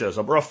officer shows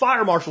up, or a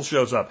fire marshal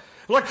shows up.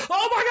 You're like,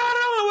 oh my God, I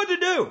don't know what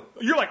to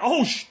do. You're like,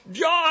 oh,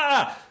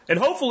 yeah. And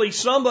hopefully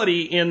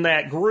somebody in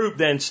that group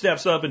then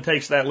steps up and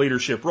takes that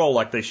leadership role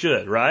like they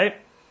should, right?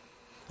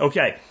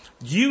 Okay,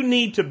 you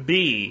need to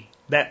be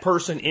that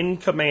person in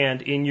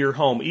command in your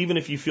home, even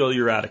if you feel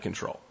you're out of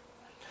control.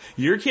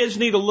 Your kids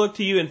need to look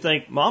to you and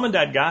think, Mom and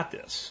Dad got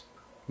this.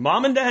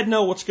 Mom and Dad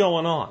know what's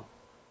going on.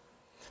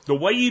 The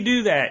way you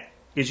do that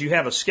is you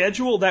have a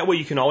schedule. That way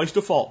you can always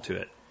default to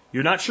it.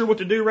 You're not sure what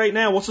to do right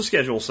now. What's the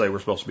schedule say we're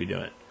supposed to be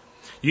doing?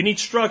 You need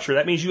structure.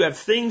 That means you have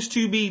things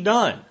to be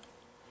done.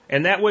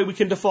 And that way we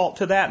can default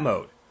to that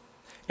mode.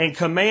 And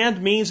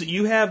command means that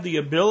you have the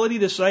ability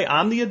to say,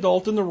 I'm the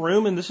adult in the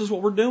room and this is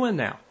what we're doing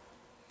now.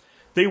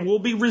 There will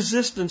be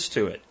resistance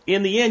to it.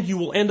 In the end, you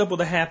will end up with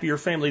a happier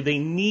family. They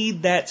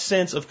need that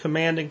sense of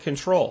command and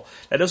control.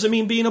 That doesn't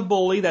mean being a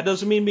bully. That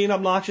doesn't mean being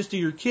obnoxious to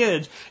your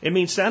kids. It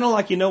means sounding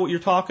like you know what you're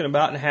talking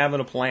about and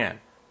having a plan.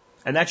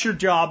 And that's your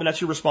job and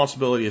that's your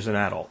responsibility as an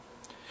adult.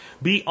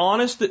 Be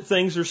honest that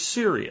things are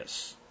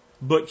serious,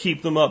 but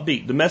keep them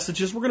upbeat. The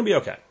message is we're going to be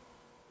okay.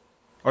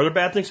 Are there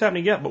bad things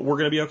happening? Yeah, but we're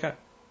going to be okay.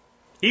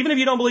 Even if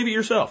you don't believe it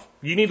yourself,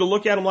 you need to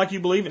look at them like you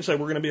believe it and say,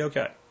 we're going to be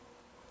okay.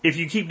 If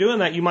you keep doing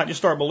that, you might just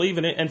start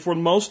believing it, and for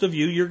most of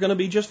you, you're going to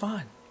be just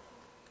fine.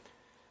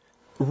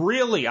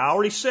 Really, I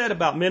already said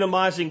about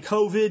minimizing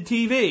COVID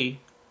TV,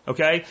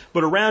 okay?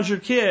 But around your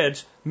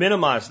kids,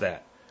 minimize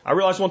that. I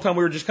realized one time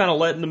we were just kind of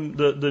letting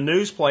the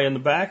news play in the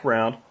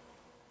background.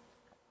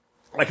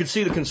 I could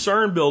see the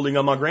concern building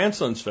on my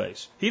grandson's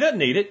face. He doesn't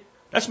need it.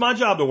 That's my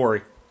job to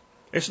worry.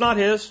 It's not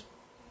his.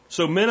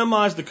 So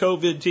minimize the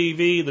COVID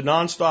TV, the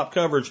nonstop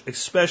coverage,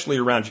 especially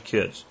around your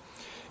kids.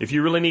 If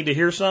you really need to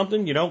hear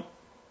something,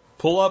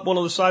 pull up one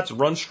of the sites,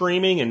 run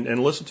streaming,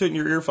 and listen to it in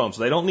your earphones.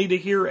 They don't need to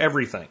hear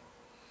everything.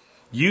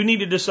 You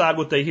need to decide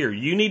what they hear.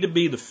 You need to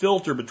be the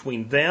filter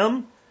between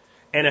them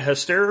and a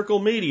hysterical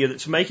media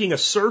that's making a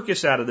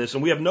circus out of this,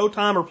 and we have no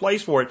time or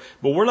place for it,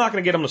 but we're not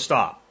going to get them to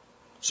stop.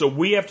 So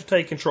we have to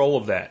take control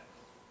of that.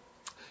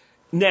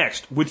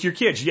 Next, with your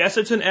kids, yes,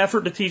 it's an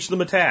effort to teach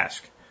them a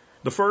task.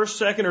 The first,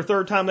 second, or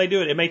third time they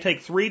do it, it may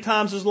take 3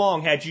 times as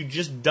long had you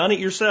just done it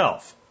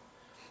yourself.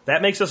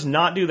 That makes us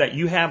not do that.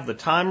 You have the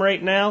time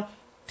right now.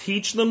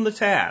 Teach them the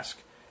task.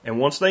 And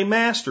once they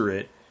master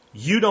it,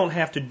 you don't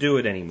have to do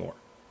it anymore.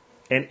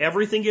 And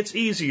everything gets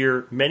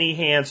easier. Many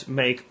hands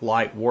make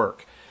light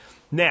work.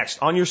 Next,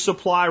 on your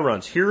supply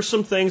runs, here's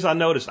some things I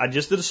noticed. I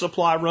just did a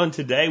supply run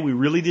today. We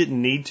really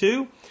didn't need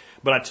to,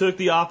 but I took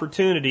the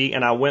opportunity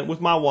and I went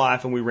with my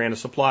wife and we ran a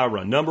supply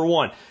run. Number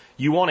one,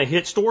 you want to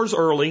hit stores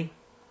early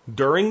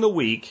during the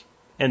week,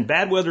 and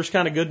bad weather's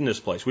kind of good in this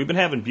place. We've been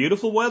having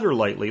beautiful weather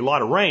lately, a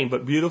lot of rain,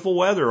 but beautiful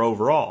weather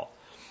overall.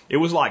 It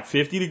was like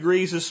 50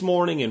 degrees this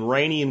morning and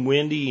rainy and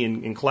windy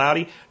and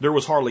cloudy. There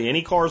was hardly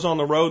any cars on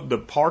the road. The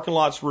parking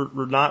lots were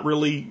not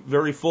really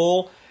very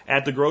full.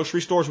 At the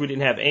grocery stores, we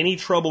didn't have any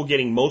trouble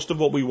getting most of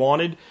what we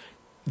wanted.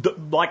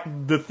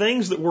 The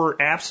things that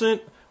were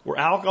absent were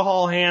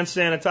alcohol, hand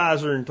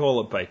sanitizer, and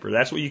toilet paper.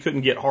 That's what you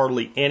couldn't get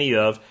hardly any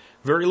of.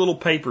 Very little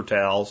paper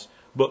towels,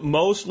 but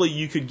mostly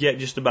you could get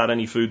just about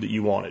any food that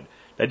you wanted.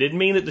 That didn't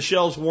mean that the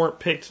shelves weren't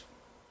picked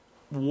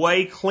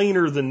way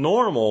cleaner than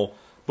normal,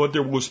 but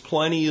there was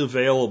plenty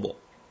available,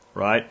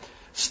 right?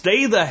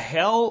 Stay the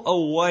hell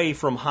away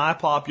from high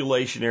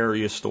population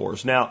area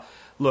stores. Now,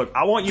 look,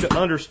 I want you to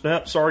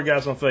understand. Sorry,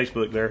 guys, on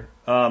Facebook there.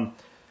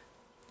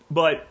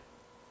 But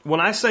when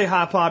I say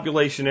high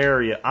population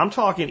area, I'm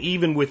talking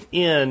even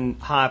within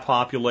high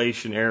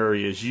population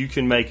areas, you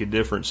can make a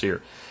difference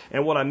here.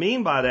 And what I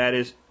mean by that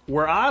is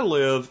where I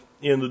live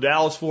in the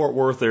Dallas-Fort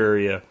Worth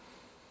area,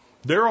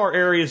 there are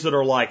areas that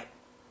are like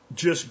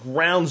just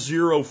ground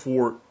zero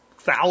for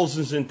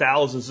thousands and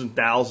thousands and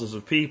thousands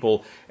of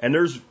people. And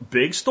there's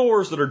big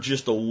stores that are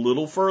just a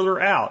little further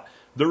out.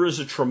 There is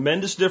a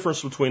tremendous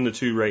difference between the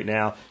two right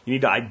now. You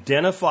need to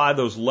identify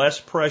those less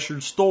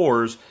pressured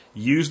stores,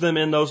 use them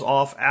in those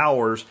off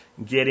hours,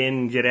 get in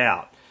and get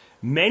out.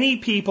 Many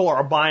people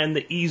are buying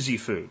the easy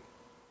food.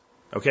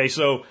 Okay,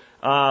 so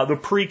the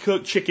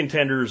pre-cooked chicken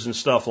tenders and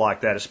stuff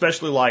like that,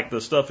 especially like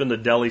the stuff in the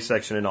deli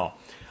section and all.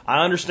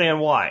 I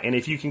understand why. And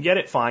if you can get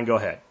it, fine, go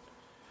ahead.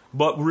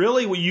 But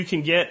really what you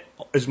can get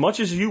as much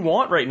as you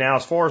want right now,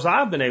 as far as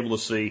I've been able to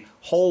see,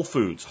 whole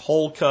foods,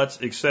 whole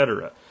cuts,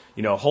 etc.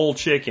 You know, whole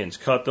chickens,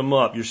 cut them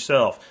up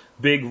yourself,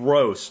 big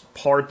roasts,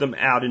 part them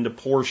out into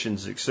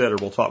portions, etc.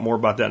 We'll talk more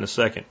about that in a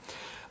second.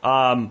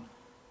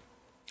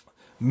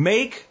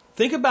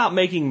 Think about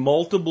making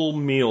multiple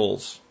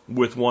meals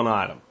with one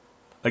item.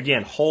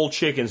 Again, whole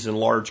chickens and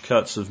large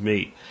cuts of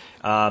meat.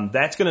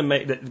 That's going to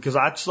make that, because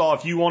I saw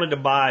if you wanted to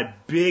buy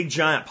big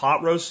giant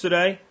pot roasts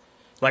today,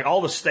 like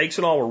all the steaks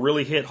and all were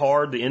really hit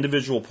hard, the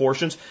individual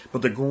portions,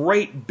 but the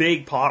great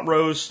big pot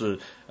roasts, the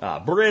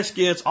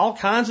briskets, all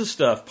kinds of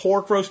stuff,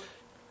 pork roast,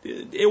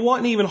 it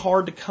wasn't even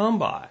hard to come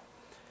by.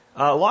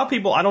 A lot of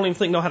people, I don't even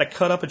think, know how to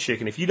cut up a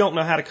chicken. If you don't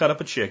know how to cut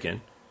up a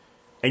chicken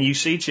and you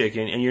see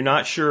chicken and you're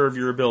not sure of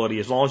your ability,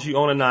 as long as you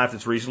own a knife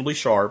that's reasonably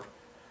sharp,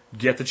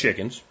 get the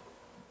chickens,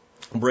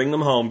 bring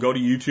them home, go to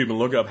YouTube and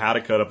look up how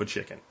to cut up a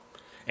chicken.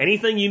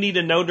 Anything you need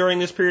to know during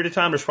this period of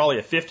time, there's probably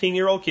a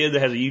 15-year-old kid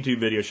that has a YouTube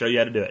video show you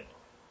how to do it.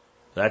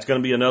 That's going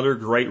to be another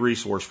great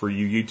resource for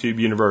you, YouTube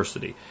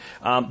University.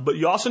 But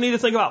you also need to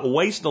think about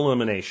waste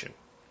elimination.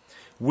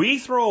 We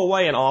throw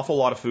away an awful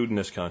lot of food in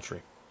this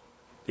country.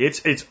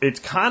 It's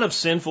kind of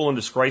sinful and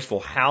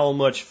disgraceful how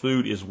much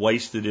food is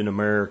wasted in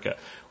America.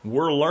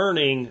 We're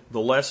learning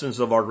the lessons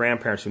of our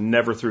grandparents who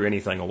never threw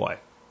anything away.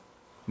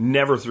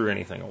 Never threw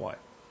anything away.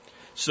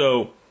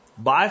 So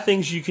buy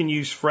things you can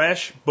use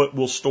fresh, but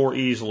will store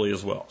easily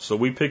as well. So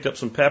we picked up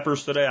some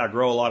peppers today. I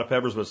grow a lot of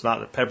peppers, but it's not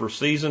the pepper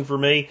season for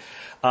me.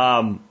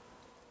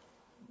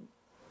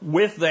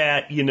 With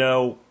that, you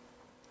know,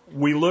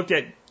 we looked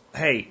at,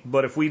 hey,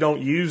 but if we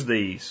don't use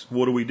these,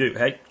 what do we do?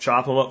 Hey,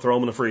 chop them up, throw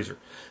them in the freezer.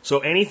 So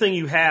anything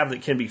you have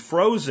that can be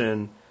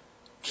frozen,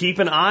 keep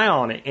an eye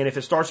on it. And if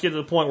it starts to get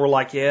to the point where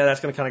like, yeah,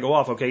 that's going to kind of go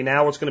off. Okay,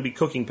 now it's going to be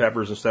cooking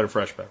peppers instead of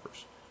fresh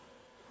peppers.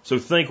 So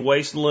think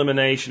waste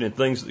elimination and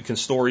things that can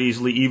store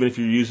easily, even if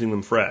you're using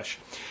them fresh.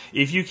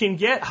 If you can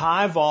get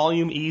high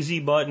volume,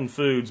 easy button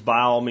foods, by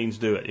all means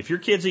do it. If your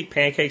kids eat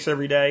pancakes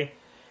every day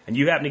and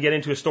you happen to get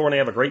into a store and they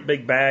have a great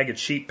big bag of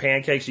cheap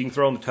pancakes you can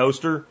throw in the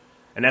toaster,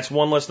 and that's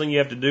one less thing you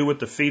have to do with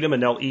to feed them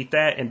and they'll eat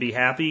that and be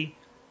happy,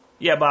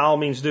 yeah, by all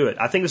means do it.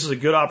 I think this is a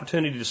good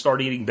opportunity to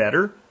start eating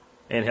better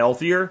and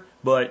healthier,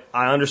 but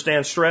I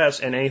understand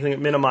stress and anything that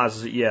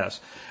minimizes it, yes.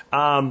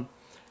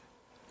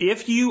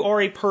 If you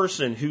are a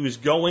person who is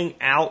going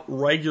out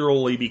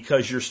regularly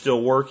because you're still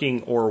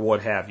working or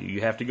what have you, you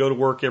have to go to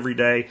work every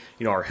day,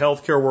 you know, our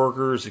healthcare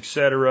workers,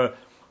 etc.,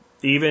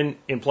 even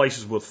in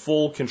places with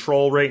full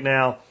control right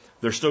now,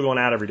 they're still going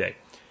out every day.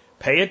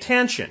 Pay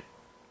attention.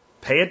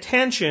 Pay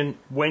attention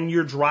when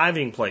you're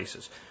driving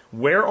places.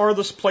 Where are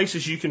the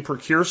places you can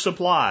procure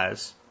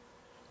supplies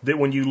that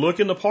when you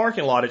look in the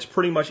parking lot, it's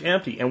pretty much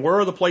empty? And where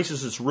are the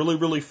places it's really,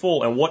 really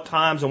full? And what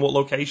times and what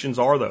locations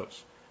are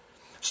those?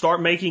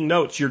 Start making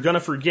notes. You're going to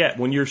forget.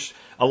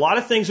 A lot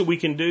of things that we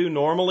can do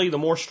normally, the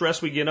more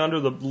stress we get under,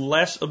 the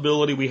less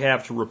ability we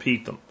have to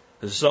repeat them.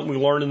 This is something we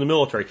learned in the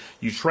military.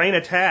 You train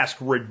a task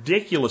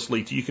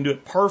ridiculously till you can do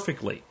it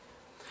perfectly.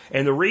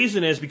 And the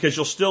reason is because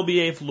you'll still be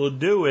able to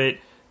do it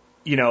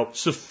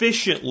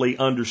sufficiently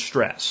under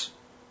stress.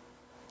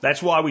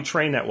 That's why we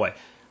train that way.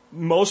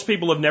 Most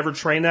people have never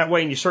trained that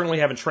way, and you certainly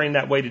haven't trained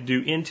that way to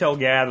do intel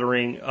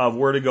gathering of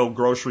where to go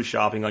grocery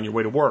shopping on your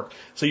way to work.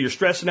 So you're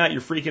stressing out,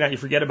 you're freaking out, you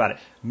forget about it.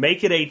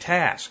 Make it a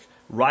task.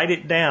 Write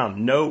it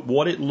down. Note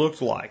what it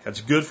looked like.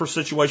 That's good for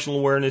situational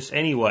awareness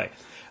anyway.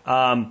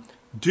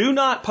 Do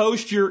not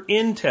post your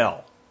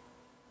intel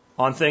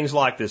on things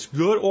like this,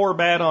 good or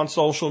bad, on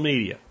social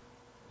media.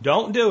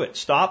 Don't do it.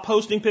 Stop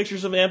posting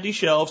pictures of empty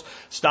shelves.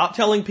 Stop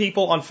telling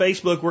people on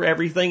Facebook where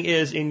everything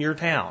is in your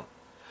town.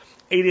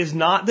 It is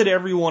not that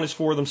everyone is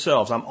for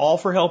themselves. I'm all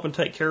for helping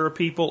take care of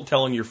people,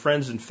 telling your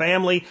friends and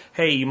family,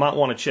 hey, you might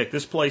want to check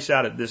this place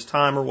out at this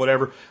time or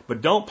whatever,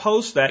 but don't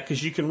post that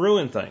because you can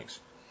ruin things.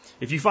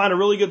 If you find a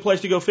really good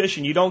place to go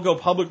fishing, you don't go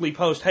publicly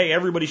post, hey,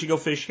 everybody should go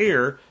fish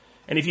here.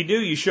 And if you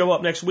do, you show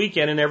up next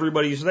weekend and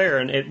everybody's there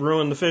and it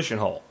ruined the fishing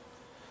hole.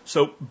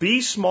 So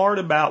be smart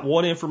about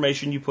what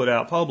information you put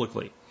out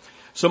publicly.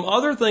 Some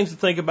other things to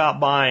think about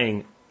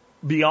buying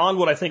beyond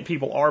what I think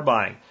people are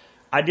buying.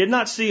 I did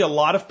not see a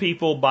lot of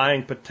people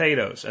buying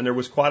potatoes, and there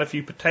was quite a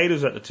few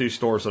potatoes at the two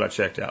stores that I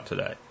checked out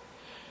today.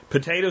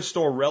 Potatoes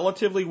store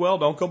relatively well.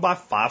 Don't go buy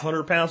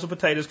 500 pounds of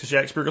potatoes because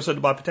Jack Spirko said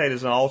to buy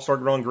potatoes and I'll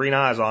start growing green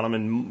eyes on them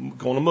and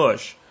going to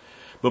mush.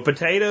 But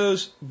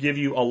potatoes give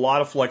you a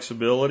lot of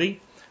flexibility,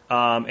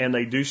 and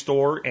they do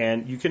store,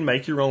 and you can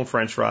make your own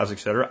French fries,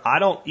 etc. I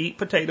don't eat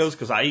potatoes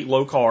because I eat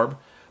low carb,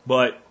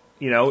 but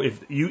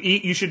if you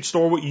eat, you should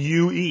store what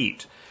you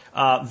eat.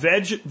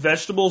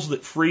 Vegetables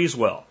that freeze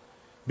well.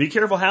 Be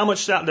careful how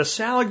much the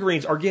salad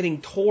greens are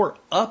getting tore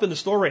up in the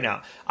store right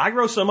now. I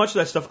grow so much of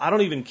that stuff, I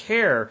don't even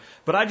care,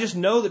 but I just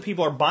know that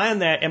people are buying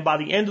that, and by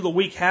the end of the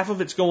week, half of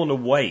it's going to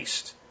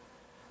waste.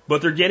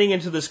 But they're getting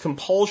into this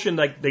compulsion,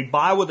 like they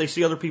buy what they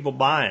see other people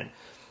buying.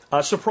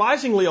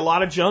 Surprisingly, a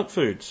lot of junk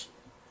foods.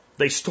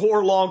 They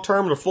store long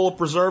term, they're full of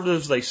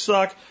preservatives, they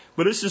suck,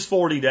 but this is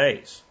 40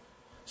 days.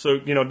 So,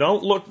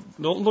 don't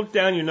look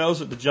down your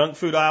nose at the junk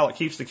food aisle. It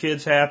keeps the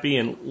kids happy,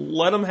 and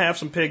let them have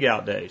some pig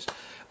out days.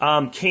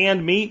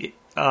 Canned meat,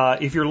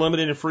 if you're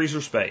limited in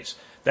freezer space.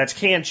 That's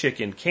canned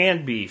chicken,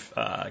 canned beef,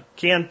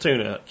 canned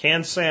tuna,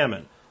 canned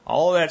salmon,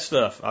 all of that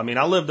stuff. I mean,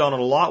 I lived on it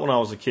a lot when I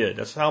was a kid.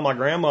 That's how my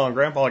grandma and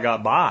grandpa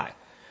got by.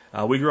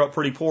 We grew up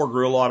pretty poor,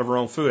 grew a lot of our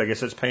own food. I guess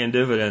that's paying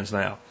dividends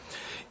now.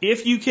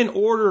 If you can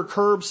order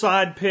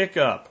curbside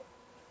pickup,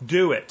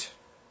 do it.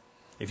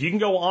 If you can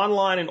go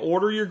online and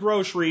order your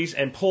groceries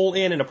and pull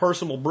in and a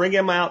person will bring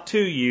them out to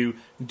you,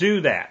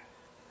 do that.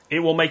 It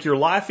will make your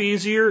life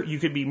easier. You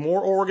could be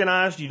more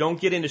organized. You don't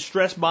get into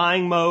stress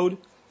buying mode,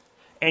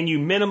 and you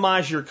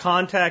minimize your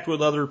contact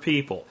with other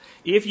people.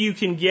 If you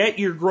can get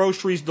your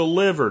groceries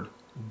delivered,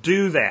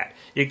 do that.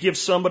 It gives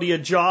somebody a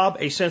job,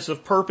 a sense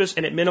of purpose,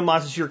 and it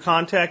minimizes your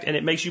contact, and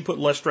it makes you put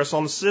less stress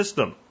on the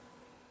system.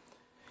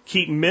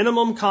 Keep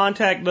minimum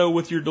contact, though,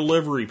 with your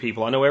delivery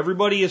people. I know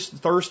everybody is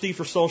thirsty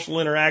for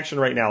social interaction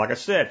right now. Like I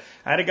said,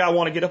 I had a guy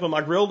want to get up on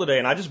my grill today,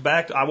 and I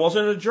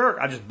wasn't a jerk.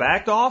 I just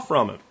backed off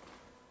from him.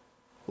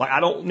 Like, I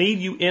don't need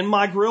you in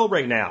my grill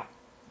right now.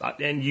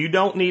 And you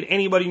don't need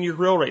anybody in your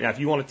grill right now. If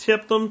you want to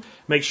tip them,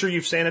 make sure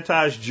you've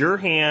sanitized your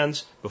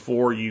hands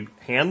before you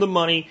hand the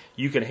money.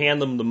 You can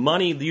hand them the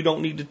money. You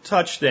don't need to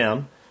touch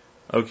them.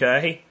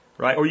 Okay?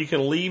 Right? Or you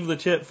can leave the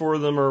tip for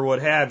them or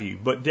what have you.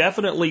 But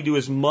definitely do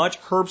as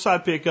much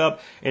curbside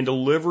pickup and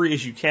delivery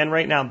as you can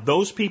right now.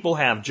 Those people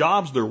have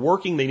jobs. They're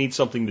working. They need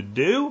something to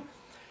do.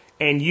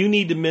 And you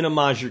need to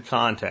minimize your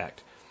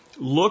contact.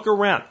 Look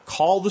around.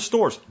 Call the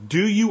stores.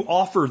 Do you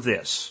offer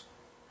this?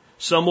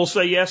 Some will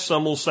say yes,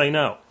 some will say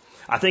no.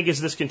 I think as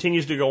this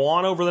continues to go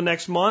on over the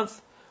next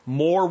month,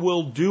 more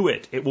will do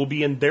it. It will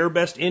be in their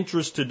best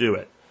interest to do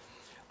it.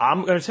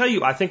 I'm going to tell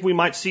you, I think we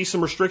might see some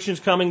restrictions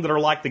coming that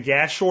are like the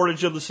gas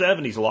shortage of the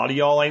 70s. A lot of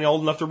y'all ain't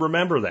old enough to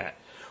remember that.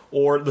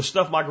 Or the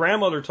stuff my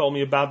grandmother told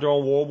me about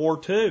during World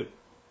War II.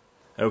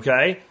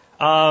 Okay?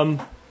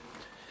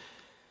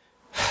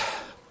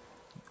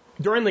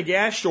 During the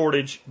gas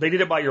shortage, they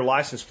did it by your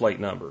license plate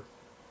number.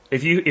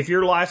 If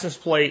your license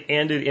plate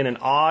ended in an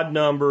odd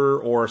number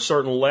or a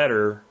certain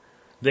letter,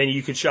 then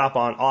you could shop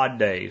on odd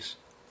days.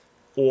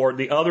 Or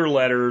the other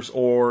letters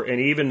or an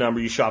even number,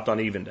 you shopped on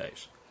even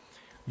days.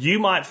 You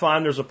might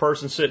find there's a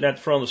person sitting at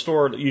the front of the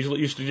store that usually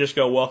used to just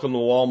go, welcome to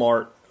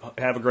Walmart,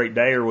 have a great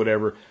day or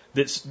whatever,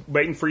 that's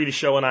waiting for you to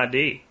show an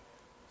ID.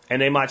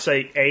 And they might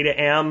say A to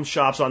M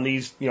shops on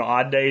these,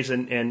 odd days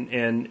and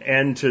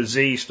N to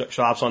Z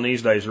shops on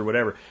these days or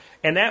whatever.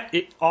 And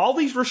all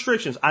these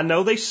restrictions, I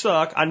know they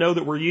suck. I know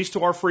that we're used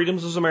to our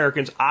freedoms as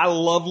Americans. I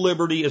love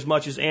liberty as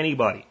much as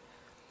anybody.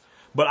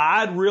 But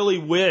I'd really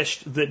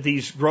wished that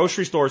these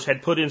grocery stores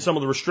had put in some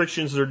of the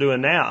restrictions they're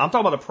doing now. I'm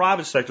talking about the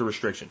private sector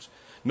restrictions.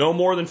 No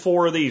more than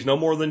 4 of these, no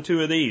more than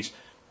 2 of these.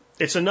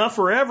 It's enough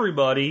for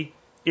everybody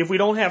if we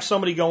don't have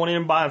somebody going in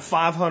and buying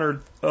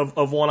 500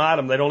 of one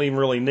item they don't even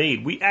really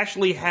need. We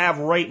actually have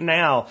right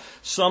now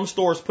some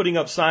stores putting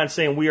up signs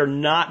saying we are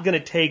not going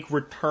to take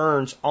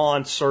returns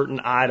on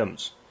certain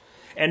items.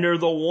 And they're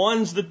the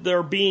ones that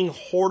they're being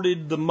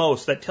hoarded the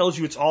most. That tells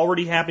you it's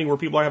already happening where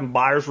people are having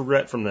buyer's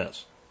regret from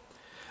this.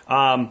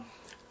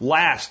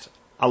 Last,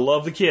 I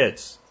love the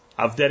kids.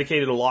 I've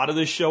dedicated a lot of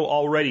this show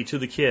already to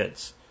the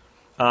kids.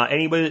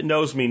 Anybody that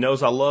knows me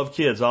knows I love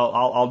kids.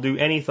 I'll do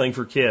anything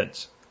for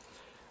kids.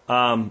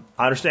 I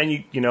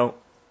understand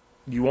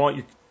you want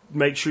to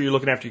make sure you're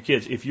looking after your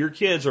kids. If your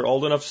kids are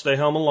old enough to stay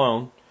home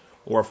alone,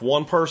 or if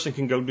one person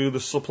can go do the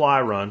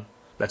supply run,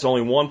 that's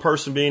only one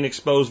person being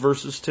exposed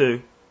versus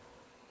two,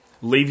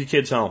 leave your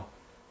kids home.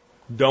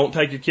 Don't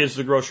take your kids to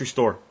the grocery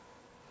store.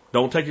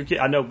 Don't take your kids.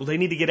 I know they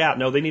need to get out.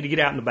 No, they need to get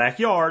out in the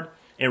backyard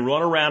and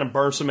run around and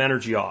burn some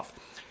energy off.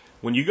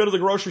 When you go to the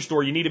grocery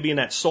store, you need to be in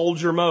that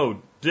soldier mode,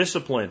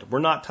 disciplined. We're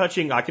not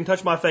touching. I can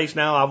touch my face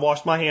now. I've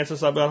washed my hands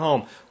since I've got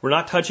home. We're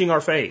not touching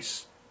our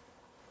face,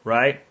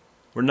 right?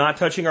 We're not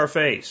touching our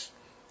face.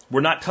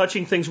 We're not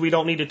touching things we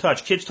don't need to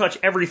touch. Kids touch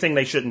everything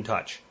they shouldn't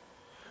touch.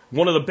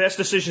 One of the best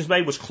decisions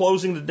made was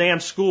closing the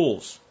damn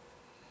schools.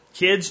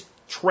 Kids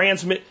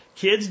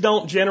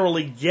don't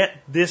generally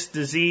get this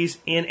disease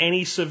in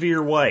any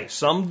severe way.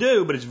 Some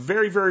do, but it's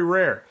very, very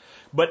rare.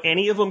 But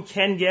any of them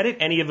can get it.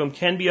 Any of them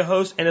can be a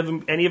host.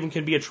 Any of them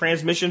can be a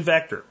transmission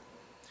vector.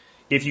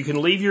 If you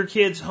can leave your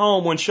kids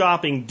home when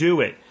shopping,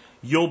 do it.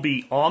 You'll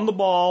be on the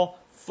ball,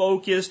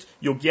 focused.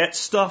 You'll get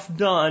stuff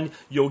done.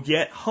 You'll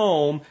get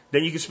home.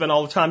 Then you can spend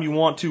all the time you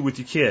want to with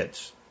your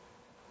kids.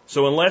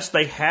 So unless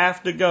they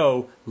have to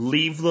go,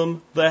 leave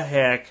them the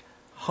heck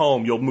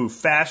home. You'll move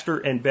faster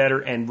and better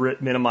and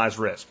minimize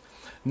risk.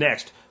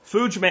 Next,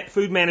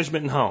 food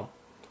management in home.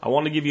 I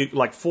want to give you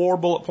like 4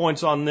 bullet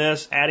points on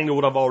this, adding to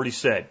what I've already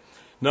said.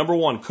 Number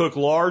 1, cook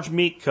large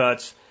meat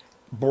cuts,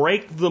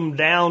 break them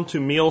down to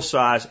meal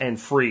size, and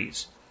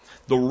freeze.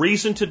 The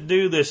reason to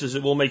do this is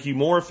it will make you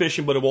more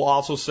efficient, but it will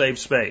also save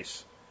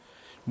space.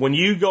 When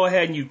you go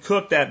ahead and you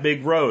cook that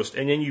big roast,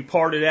 and then you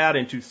part it out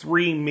into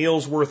 3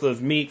 meals worth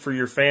of meat for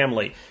your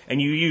family,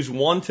 and you use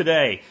one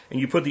today, and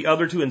you put the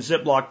other 2 in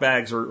Ziploc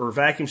bags or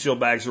vacuum seal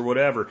bags or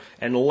whatever,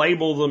 and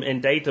label them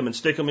and date them and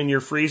stick them in your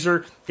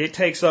freezer, it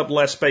takes up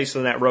less space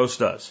than that roast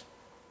does.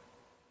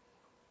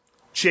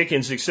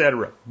 Chickens,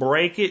 etc.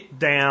 Break it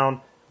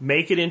down,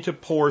 make it into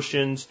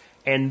portions,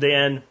 and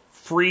then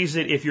freeze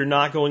it if you're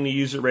not going to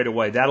use it right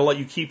away. That'll let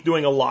you keep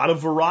doing a lot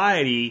of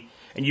variety,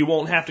 and you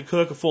won't have to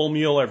cook a full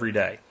meal every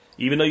day.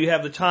 Even though you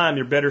have the time,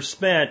 you're better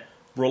spent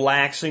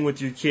relaxing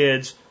with your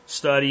kids,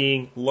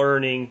 studying,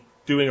 learning,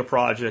 doing a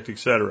project,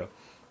 etc.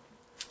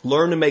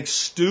 Learn to make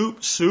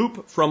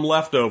soup from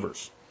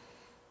leftovers.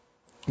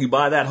 You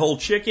buy that whole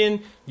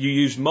chicken, you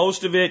use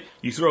most of it,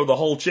 you throw the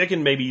whole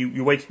chicken, maybe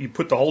you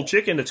put the whole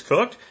chicken that's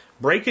cooked,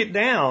 break it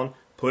down,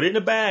 put it in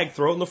a bag,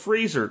 throw it in the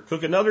freezer,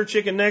 cook another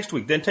chicken next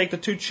week, then take the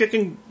 2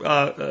 chicken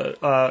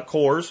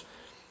cores,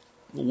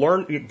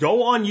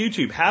 go on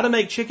YouTube, how to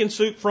make chicken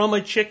soup from a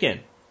chicken.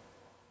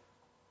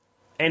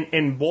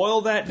 And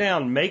boil that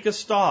down, make a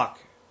stock,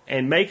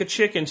 and make a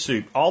chicken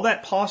soup. All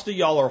that pasta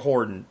y'all are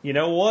hoarding, you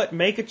know what?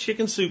 Make a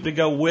chicken soup to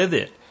go with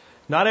it.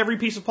 Not every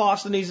piece of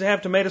pasta needs to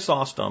have tomato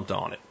sauce dumped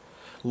on it.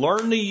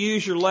 Learn to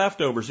use your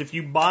leftovers. If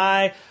you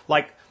buy,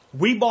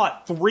 we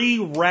bought 3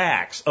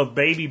 racks of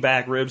baby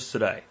back ribs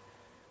today.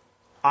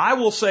 I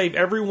will save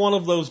every one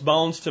of those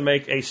bones to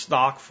make a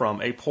stock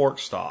from, a pork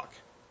stock.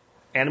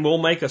 And we'll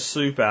make a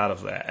soup out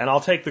of that. And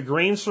I'll take the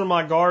greens from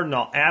my garden,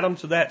 I'll add them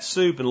to that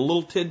soup and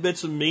little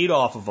tidbits of meat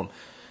off of them.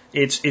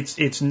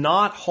 It's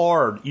not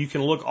hard. You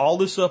can look all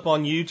this up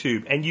on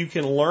YouTube, and you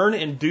can learn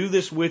and do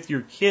this with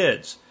your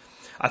kids.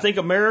 I think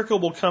America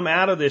will come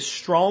out of this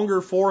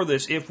stronger for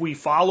this if we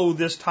follow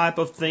this type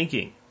of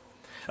thinking.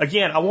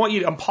 Again,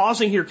 I'm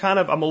pausing here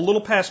I'm a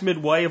little past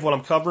midway of what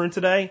I'm covering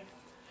today.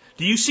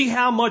 Do you see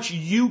how much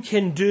you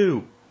can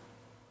do?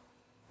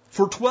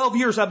 For 12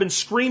 years, I've been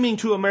screaming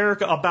to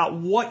America about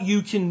what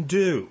you can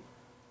do.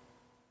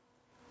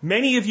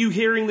 Many of you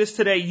hearing this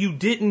today, you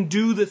didn't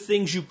do the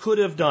things you could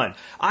have done.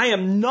 I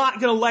am not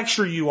going to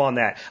lecture you on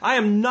that. I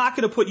am not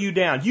going to put you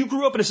down. You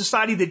grew up in a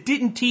society that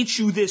didn't teach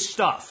you this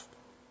stuff.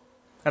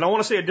 And I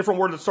want to say a different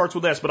word that starts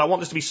with S, but I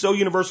want this to be so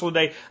universal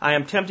today, I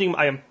am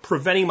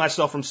preventing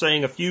myself from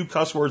saying a few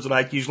cuss words that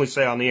I usually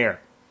say on the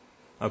air.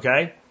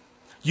 Okay?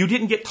 You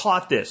didn't get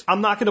taught this.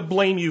 I'm not going to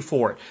blame you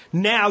for it.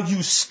 Now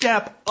you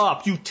step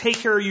up, you take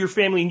care of your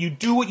family, and you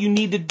do what you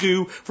need to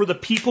do for the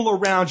people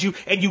around you,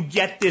 and you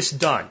get this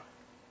done.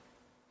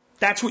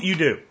 That's what you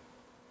do.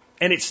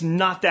 And it's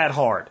not that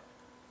hard.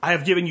 I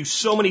have given you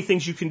so many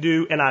things you can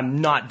do, and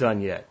I'm not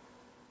done yet.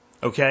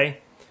 Okay?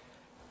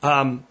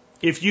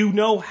 If you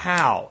know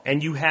how,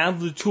 and you have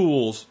the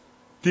tools,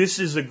 this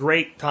is a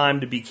great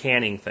time to be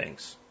canning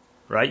things.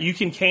 Right? You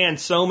can can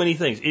so many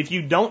things. If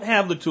you don't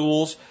have the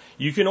tools,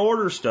 you can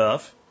order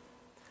stuff.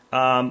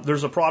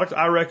 There's a product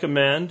I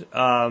recommend,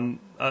 an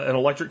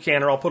electric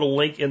canner. I'll put a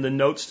link in the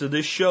notes to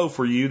this show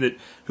for you that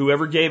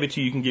whoever gave it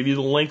to you can give you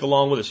the link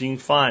along with it so you can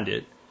find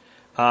it.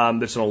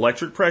 It's an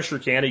electric pressure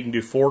canner. You can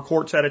do 4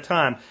 quarts at a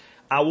time.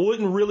 I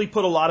wouldn't really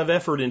put a lot of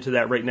effort into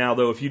that right now,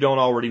 though, if you don't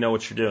already know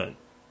what you're doing.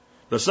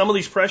 But some of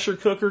these pressure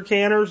cooker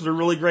canners, they're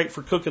really great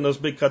for cooking those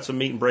big cuts of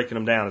meat and breaking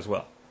them down as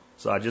well.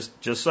 So I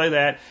just say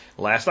that.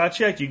 Last I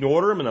checked, you can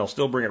order them and they'll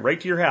still bring it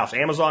right to your house.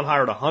 Amazon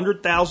hired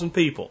 100,000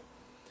 people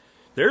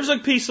There's a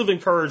piece of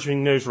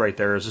encouraging news right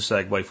there as a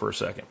segue for a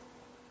second.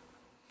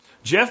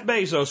 Jeff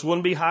Bezos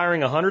wouldn't be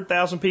hiring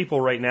 100,000 people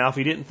right now if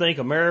he didn't think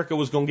America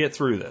was going to get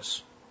through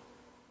this.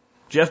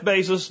 Jeff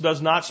Bezos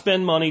does not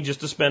spend money just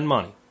to spend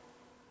money.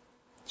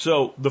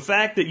 So the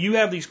fact that you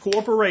have these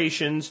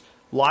corporations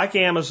like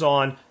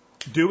Amazon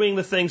doing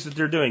the things that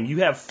they're doing, you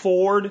have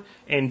Ford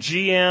and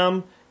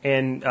GM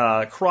and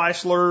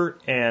Chrysler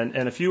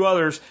and a few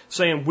others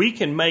saying we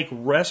can make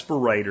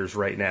respirators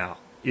right now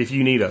if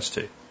you need us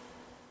to.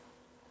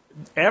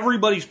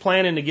 Everybody's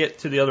planning to get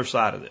to the other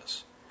side of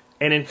this.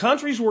 And in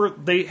countries where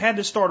they had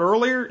to start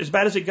earlier, as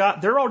bad as it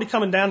got, they're already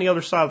coming down the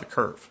other side of the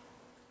curve.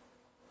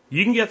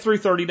 You can get through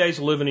 30 days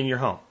of living in your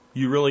home.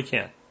 You really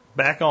can.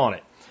 Back on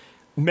it.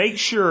 Make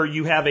sure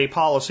you have a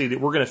policy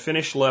that we're going to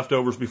finish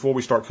leftovers before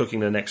we start cooking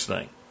the next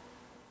thing.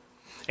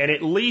 And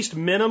at least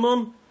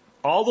minimum,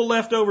 all the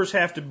leftovers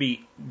have to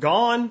be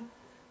gone.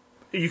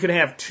 You can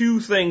have two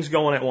things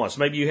going at once.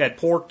 Maybe you had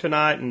pork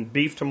tonight and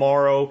beef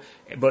tomorrow,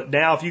 but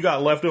now if you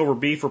got leftover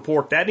beef or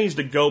pork, that needs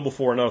to go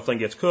before another thing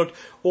gets cooked,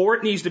 or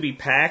it needs to be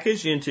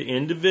packaged into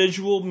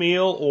individual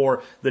meal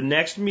or the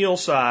next meal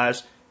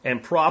size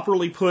and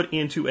properly put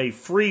into a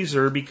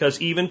freezer,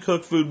 because even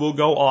cooked food will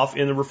go off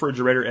in the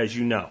refrigerator, as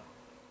you know.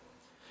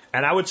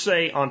 And I would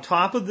say on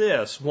top of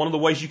this, one of the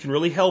ways you can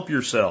really help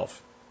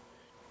yourself,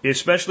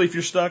 especially if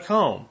you're stuck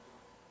home,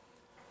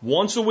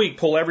 once a week,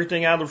 pull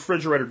everything out of the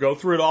refrigerator, go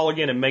through it all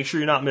again, and make sure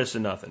you're not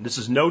missing nothing. This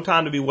is no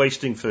time to be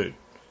wasting food.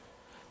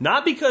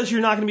 Not because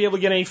you're not going to be able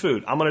to get any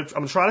food. I'm going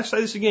to try to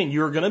say this again.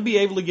 You're going to be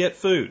able to get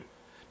food.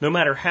 No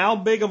matter how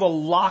big of a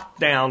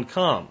lockdown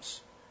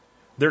comes,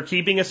 they're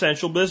keeping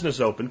essential business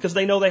open because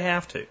they know they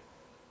have to.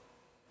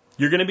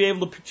 You're going to be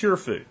able to procure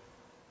food.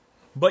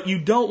 But you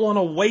don't want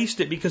to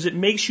waste it because it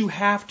makes you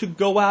have to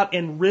go out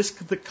and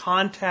risk the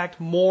contact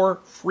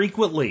more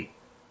frequently.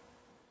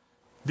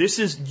 This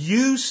is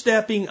you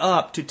stepping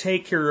up to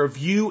take care of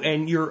you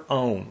and your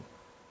own.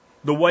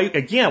 The way,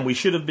 again, we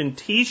should have been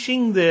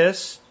teaching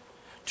this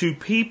to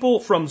people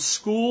from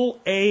school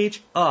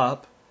age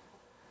up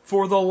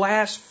for the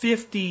last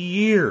 50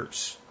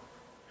 years.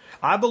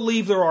 I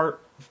believe there are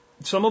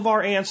some of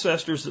our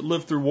ancestors that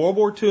lived through World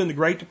War II and the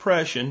Great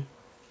Depression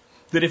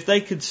that if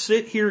they could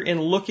sit here and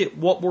look at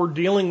what we're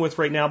dealing with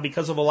right now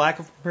because of a lack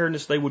of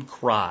preparedness, they would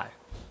cry.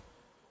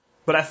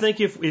 But I think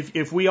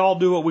if we all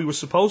do what we were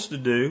supposed to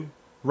do,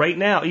 right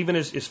now, even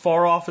as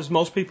far off as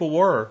most people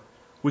were,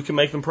 we can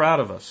make them proud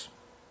of us.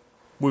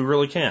 We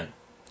really can.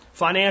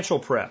 Financial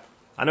prep.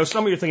 I know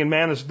some of you are thinking,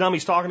 man, this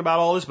dummy's talking about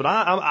all this, but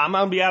I'm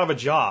going to be out of a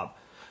job.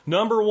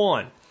 Number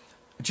one,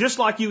 just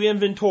like you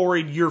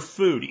inventoried your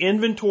food,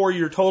 inventory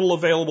your total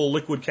available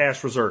liquid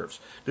cash reserves.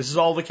 This is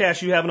all the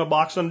cash you have in a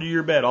box under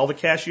your bed, all the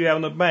cash you have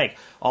in the bank,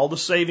 all the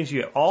savings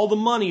you have, all the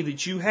money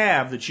that you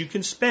have that you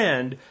can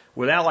spend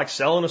without like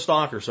selling a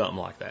stock or something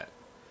like that.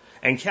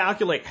 And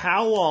calculate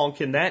how long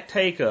can that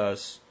take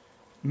us.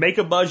 Make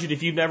a budget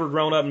if you've never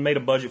grown up and made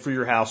a budget for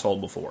your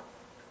household before.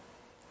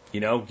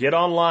 You know, get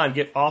online,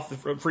 get off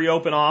the free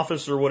open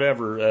office or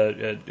whatever,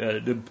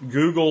 the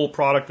Google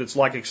product that's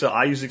like Excel.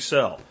 I use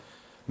Excel.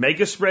 Make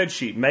a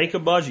spreadsheet, make a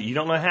budget. You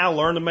don't know how,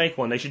 learn to make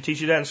one. They should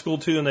teach you that in school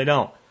too, and they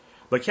don't.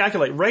 But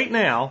calculate right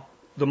now,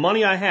 the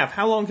money I have,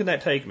 how long can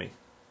that take me?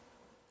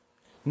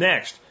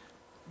 Next,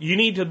 you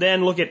need to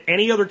then look at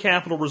any other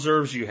capital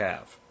reserves you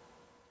have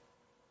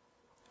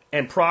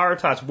and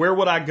prioritize where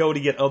would I go to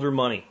get other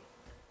money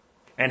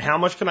and how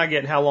much can I get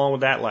and how long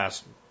would that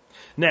last.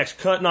 Next,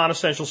 cut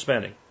non-essential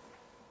spending.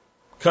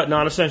 Cut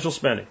non-essential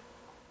spending.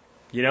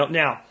 You know,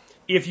 now,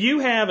 if you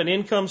have an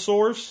income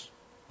source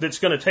that's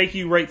going to take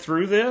you right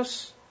through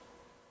this,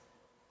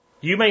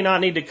 you may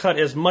not need to cut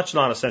as much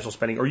non-essential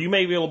spending, or you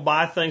may be able to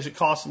buy things that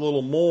cost a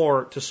little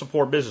more to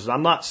support business.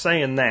 I'm not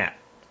saying that.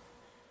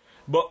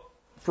 But,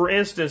 for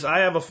instance, I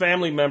have a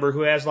family member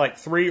who has like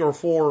 3 or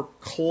 4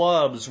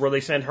 clubs where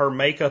they send her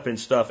makeup and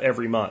stuff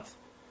every month.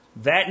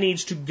 That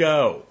needs to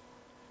go.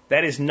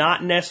 That is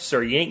not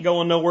necessary. You ain't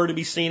going nowhere to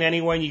be seen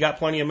anyway, and you got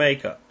plenty of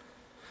makeup.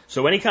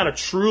 So any kind of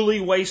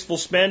truly wasteful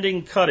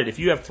spending, cut it. If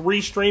you have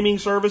 3 streaming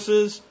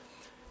services,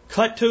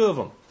 cut 2 of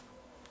them.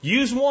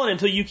 Use one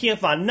until you can't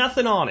find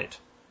nothing on it.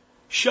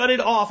 Shut it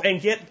off and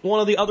get one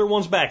of the other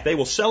ones back. They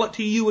will sell it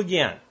to you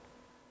again.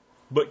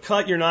 But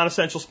cut your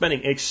non-essential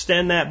spending.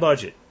 Extend that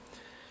budget.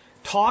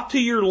 Talk to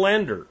your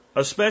lender,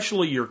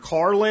 especially your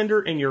car lender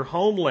and your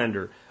home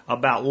lender,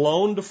 about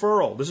loan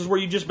deferral. This is where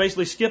you just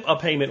basically skip a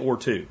payment or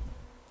 2.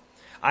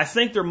 I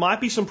think there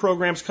might be some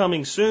programs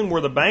coming soon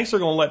where the banks are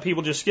going to let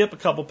people just skip a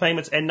couple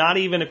payments and not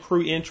even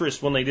accrue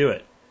interest when they do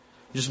it.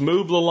 Just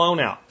move the loan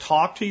out.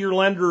 Talk to your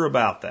lender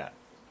about that.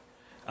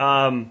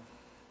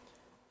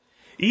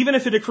 Even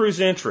if it accrues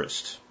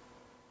interest,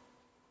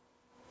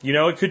 you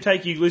know, it could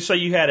take you, let's say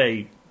you had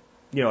a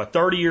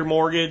 30-year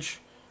mortgage.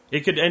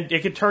 It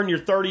could turn your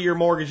 30-year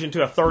mortgage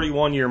into a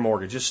 31-year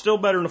mortgage. It's still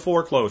better than a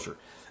foreclosure.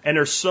 And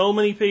there's so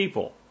many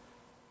people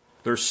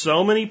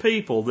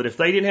that if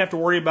they didn't have to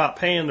worry about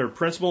paying their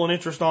principal and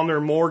interest on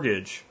their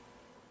mortgage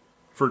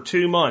for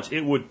 2 months,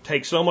 it would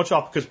take so much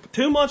off. Because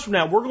 2 months from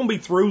now, we're going to be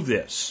through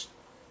this.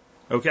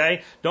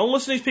 Okay? Don't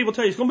listen to these people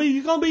tell you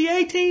it's gonna be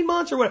 18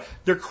 months or whatever.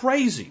 They're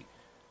crazy.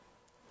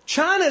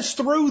 China's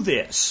through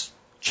this.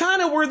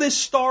 China, where this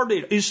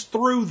started, is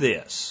through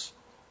this.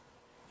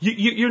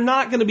 You're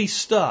not going to be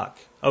stuck,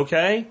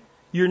 okay?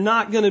 You're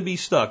not going to be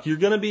stuck. You're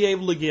going to be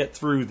able to get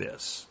through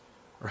this,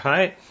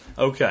 right?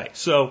 Okay,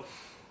 so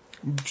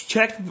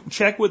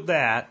check with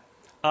that.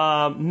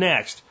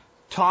 Next,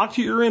 talk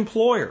to your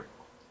employer.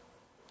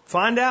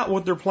 Find out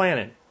what they're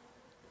planning.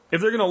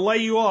 If they're going to lay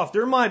you off,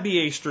 there might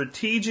be a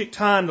strategic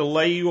time to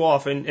lay you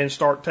off and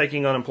start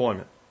taking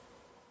unemployment.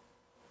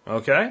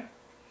 Okay?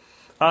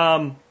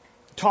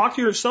 Talk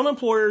to some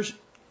employers.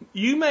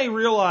 You may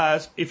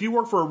realize if you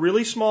work for a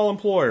really small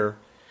employer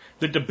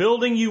that the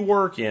building you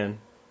work in,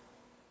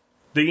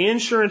 the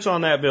insurance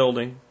on that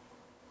building,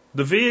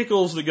 the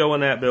vehicles that go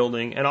in that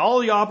building, and all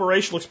the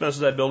operational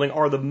expenses of that building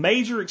are the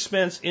major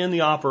expense in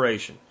the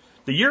operation.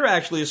 You're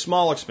actually a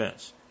small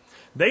expense.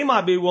 They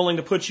might be willing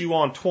to put you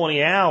on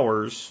 20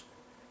 hours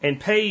and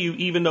pay you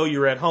even though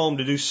you're at home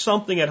to do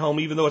something at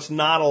home, even though it's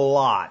not a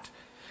lot.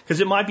 Because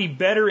it might be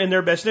better in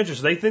their best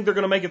interest. They think they're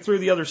going to make it through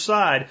the other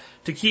side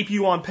to keep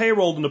you on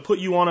payroll than to put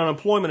you on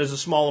unemployment as a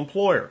small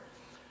employer.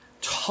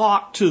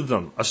 Talk to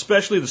them,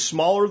 especially the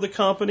smaller the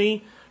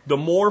company, the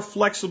more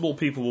flexible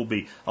people will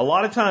be. A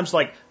lot of times,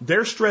 like,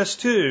 they're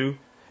stressed too,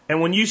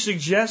 and when you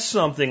suggest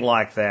something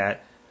like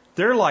that,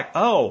 they're like,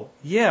 oh,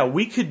 yeah,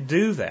 we could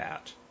do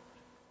that.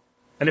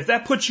 And if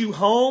that puts you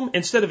home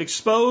instead of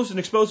exposed and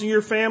exposing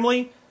your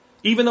family,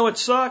 even though it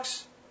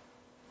sucks,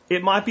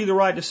 it might be the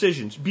right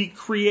decisions. Be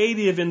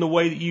creative in the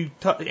way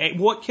that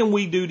what can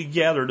we do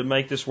together to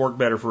make this work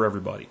better for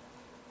everybody?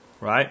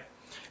 Right?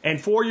 And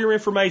for your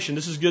information,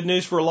 this is good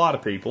news for a lot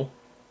of people.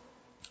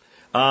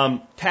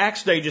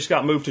 Tax day just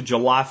got moved to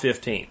July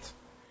 15th.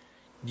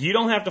 You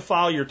don't have to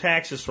file your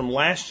taxes from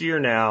last year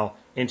now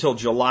until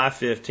July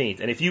 15th.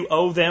 And if you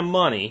owe them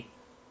money,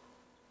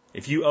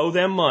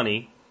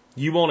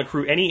 you won't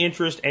accrue any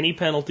interest, any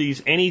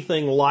penalties,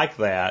 anything like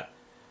that.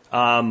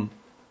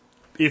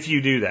 If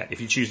you do that, if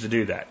you choose to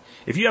do that.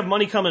 If you have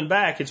money coming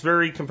back, it's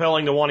very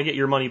compelling to want to get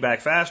your money back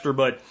faster.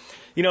 But,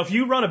 you know, if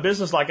you run a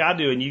business like I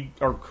do and you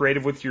are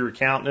creative with your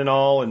accountant and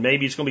all, and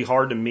maybe it's going to be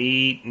hard to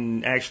meet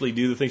and actually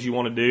do the things you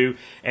want to do,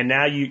 and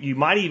now you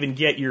might even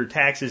get your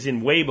taxes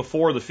in way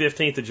before the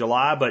 15th of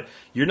July, but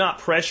you're not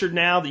pressured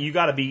now that you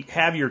got to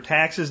have your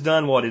taxes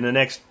done, in the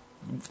next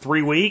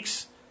 3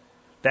 weeks?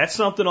 That's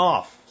something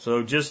off.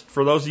 So just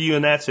for those of you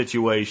in that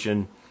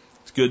situation,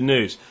 it's good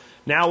news.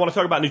 Now I want to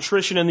talk about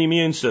nutrition and the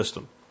immune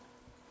system.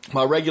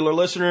 My regular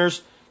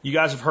listeners, you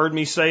guys have heard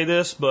me say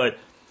this, but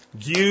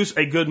use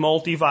a good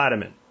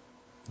multivitamin.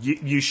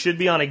 You should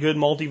be on a good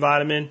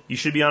multivitamin. You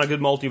should be on a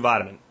good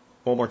multivitamin.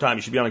 One more time,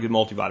 you should be on a good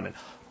multivitamin.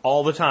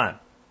 All the time.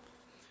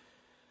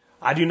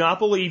 I do not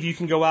believe you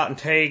can go out and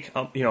take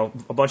a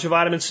bunch of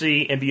vitamin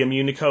C and be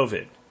immune to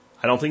COVID.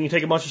 I don't think you can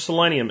take a bunch of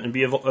selenium and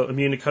be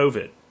immune to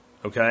COVID.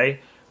 Okay?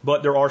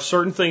 But there are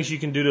certain things you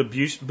can do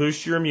to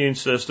boost your immune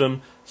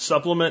system.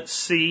 Supplement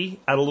C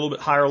at a little bit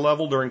higher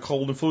level during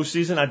cold and flu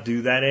season. I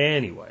do that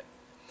anyway.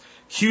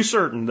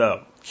 Q-Certain,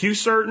 though.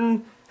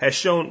 Q-Certain has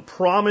shown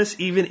promise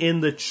even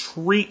in the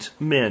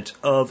treatment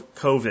of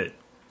COVID.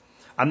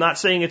 I'm not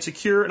saying it's a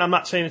cure, and I'm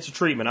not saying it's a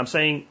treatment. I'm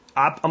saying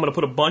I'm going to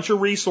put a bunch of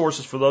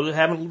resources for those that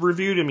haven't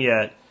reviewed them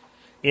yet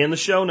in the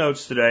show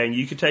notes today, and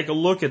you can take a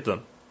look at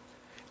them.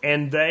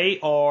 And they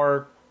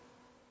are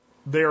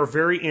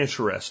very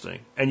interesting,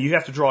 and you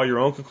have to draw your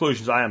own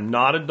conclusions. I am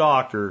not a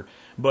doctor,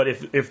 but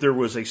if there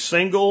was a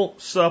single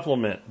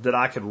supplement that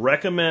I could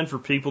recommend for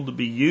people to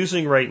be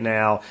using right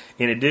now,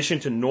 in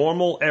addition to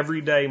normal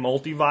everyday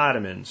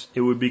multivitamins,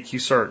 it would be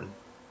Q-Certain.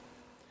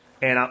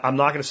 And I'm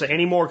not going to say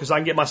any more because I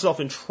can get myself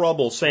in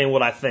trouble saying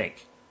what I think.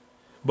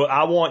 But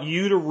I want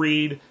you to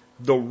read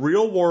the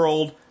real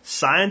world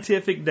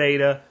scientific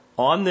data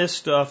on this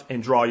stuff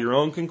and draw your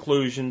own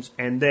conclusions.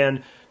 And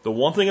then the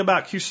one thing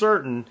about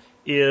Q-Certain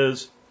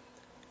is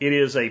it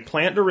is a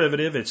plant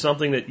derivative. It's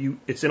something that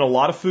it's in a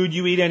lot of food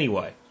you eat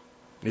anyway.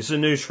 It's a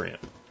nutrient.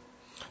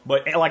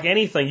 But like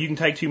anything, you can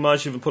take too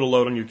much of it and put a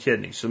load on your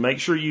kidneys. So make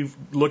sure you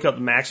look up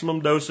the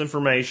maximum dose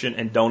information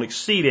and don't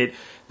exceed it.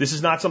 This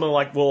is not something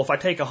like, well, if I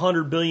take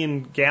 100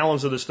 billion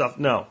gallons of this stuff.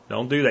 No,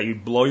 don't do that.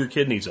 You'd blow your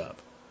kidneys up.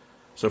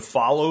 So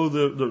follow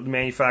the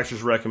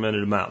manufacturer's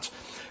recommended amounts.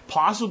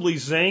 Possibly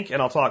zinc,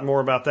 and I'll talk more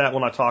about that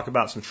when I talk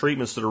about some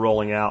treatments that are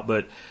rolling out.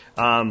 But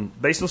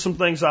based on some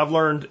things I've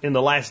learned in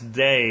the last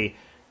day,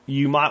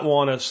 you might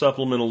want to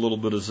supplement a little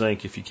bit of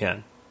zinc if you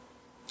can.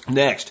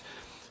 Next,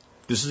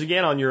 this is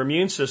again on your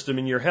immune system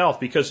and your health,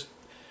 because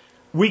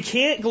we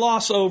can't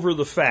gloss over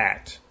the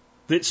fact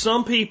that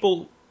some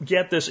people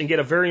get this and get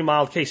a very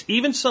mild case.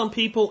 Even some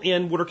people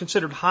in what are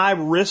considered high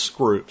risk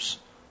groups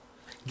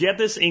get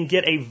this and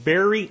get a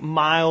very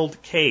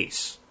mild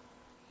case.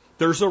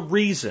 There's a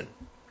reason.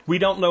 We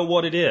don't know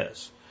what it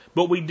is.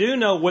 But we do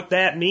know what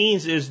that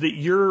means is that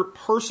your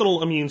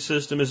personal immune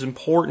system is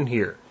important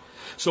here.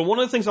 So one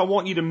of the things I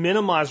want you to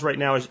minimize right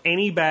now is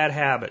any bad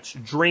habits.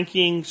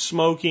 Drinking,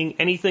 smoking,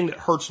 anything that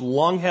hurts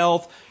lung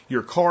health,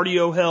 your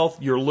cardio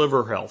health, your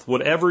liver health,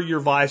 whatever your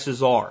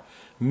vices are.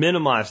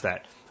 Minimize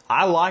that.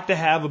 I like to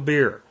have a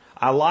beer.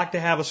 I like to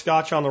have a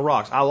scotch on the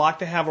rocks. I like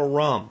to have a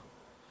rum.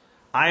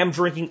 I am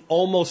drinking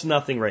almost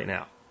nothing right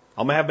now.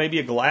 I'm going to have maybe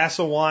a glass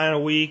of wine a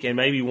week and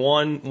maybe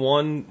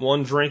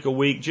one drink a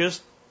week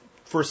just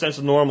for a sense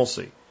of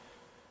normalcy.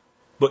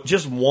 But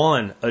just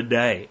one a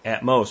day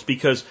at most,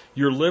 because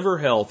your liver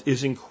health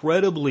is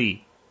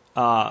incredibly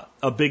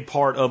a big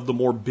part of the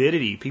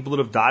morbidity. People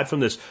that have died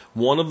from this,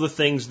 one of the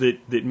things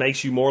that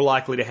makes you more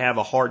likely to have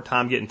a hard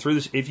time getting through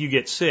this if you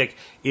get sick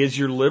is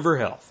your liver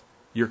health,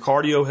 your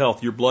cardio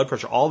health, your blood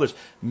pressure, all this.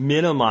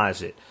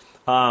 Minimize it.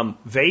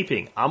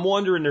 Vaping. I'm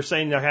wondering, they're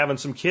saying they're having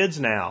some kids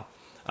now.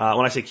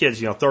 When I say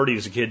kids, 30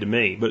 is a kid to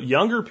me, but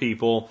younger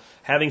people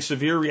having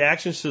severe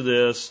reactions to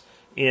this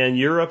in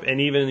Europe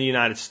and even in the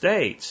United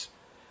States.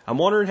 I'm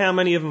wondering how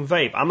many of them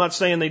vape. I'm not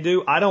saying they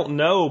do. I don't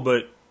know,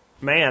 but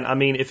man, I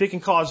mean, if it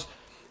can cause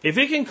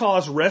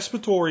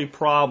respiratory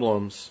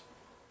problems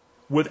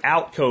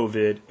without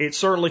COVID, it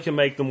certainly can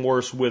make them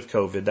worse with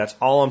COVID. That's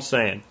all I'm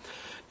saying.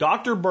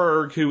 Dr.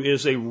 Berg, who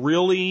is a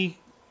really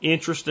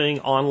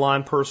interesting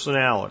online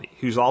personality,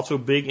 who's also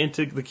big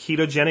into the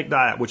ketogenic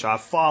diet, which I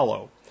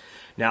follow.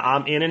 Now,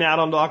 I'm in and out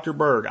on Dr.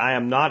 Berg. I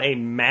am not a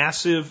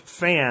massive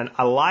fan.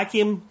 I like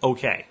him,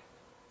 okay.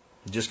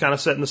 Just kind of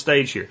setting the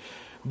stage here.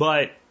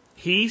 But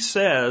he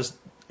says,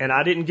 and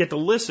I didn't get to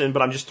listen,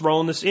 but I'm just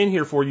throwing this in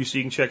here for you so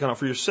you can check on it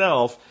for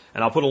yourself,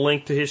 and I'll put a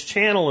link to his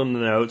channel in the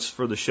notes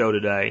for the show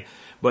today.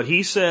 But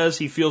he says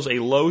he feels a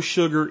low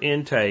sugar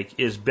intake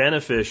is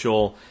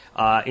beneficial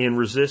in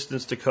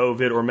resistance to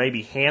COVID, or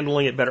maybe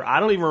handling it better. I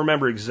don't even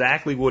remember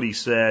exactly what he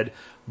said,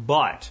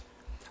 but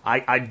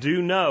I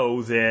do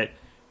know that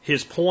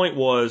his point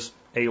was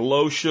a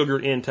low sugar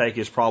intake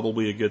is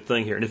probably a good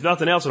thing here. And if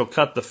nothing else, it'll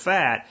cut the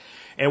fat.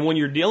 And when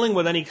you're dealing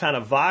with any kind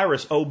of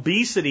virus,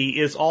 obesity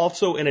is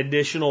also an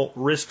additional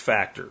risk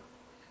factor.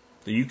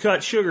 You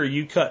cut sugar,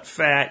 you cut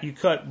fat, you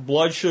cut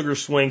blood sugar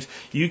swings,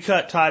 you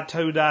cut type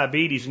 2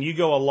 diabetes, and you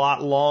go a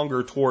lot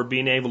longer toward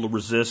being able to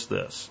resist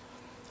this.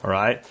 All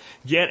right?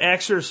 Get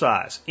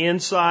exercise.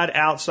 Inside,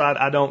 outside,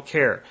 I don't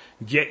care.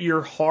 Get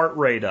your heart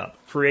rate up.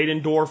 Create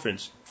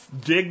endorphins.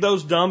 Dig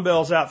those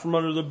dumbbells out from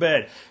under the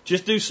bed.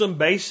 Just do some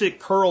basic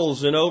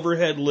curls and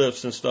overhead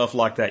lifts and stuff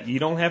like that. You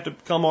don't have to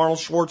become Arnold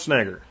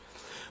Schwarzenegger.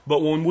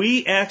 But when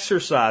we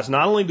exercise,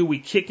 not only do we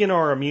kick in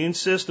our immune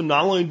system,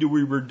 not only do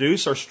we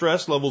reduce our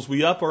stress levels,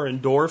 we up our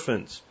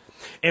endorphins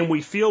and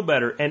we feel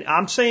better. And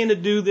I'm saying to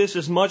do this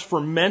as much for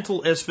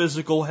mental as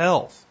physical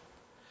health.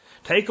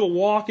 Take a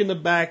walk in the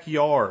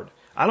backyard.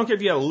 I don't care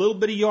if you have a little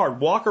bitty yard.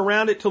 Walk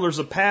around it till there's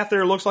a path there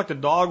that looks like the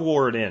dog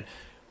wore it in.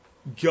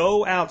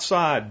 Go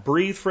outside,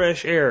 breathe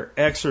fresh air,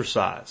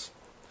 exercise.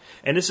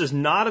 And this is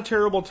not a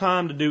terrible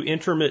time to do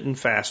intermittent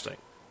fasting.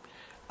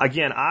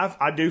 Again,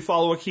 I do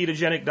follow a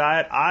ketogenic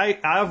diet.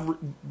 I've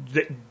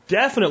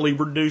definitely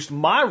reduced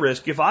my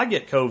risk if I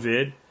get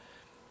COVID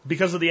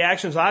because of the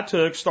actions I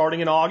took starting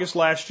in August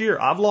last year.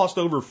 I've lost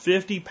over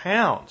 50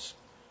 pounds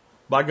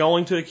by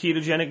going to a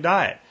ketogenic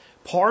diet.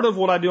 Part of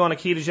what I do on a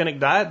ketogenic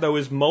diet, though,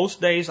 is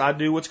most days I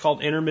do what's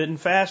called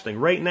intermittent fasting.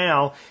 Right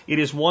now, it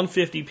is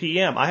 1:50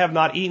 p.m. I have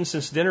not eaten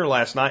since dinner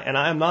last night, and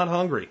I am not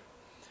hungry.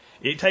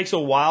 It takes a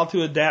while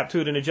to adapt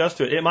to it and adjust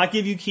to it. It might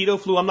give you keto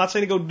flu. I'm not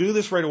saying to go do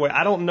this right away.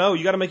 I don't know.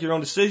 You got to make your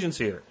own decisions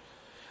here.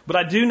 But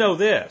I do know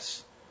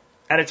this.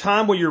 At a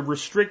time where you're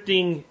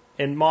restricting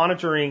and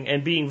monitoring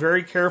and being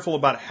very careful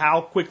about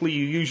how quickly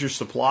you use your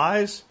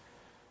supplies,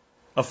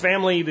 a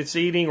family that's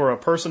eating or a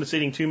person that's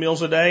eating 2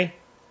 meals a day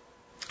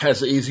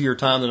has an easier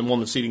time than one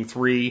that's eating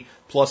 3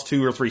 plus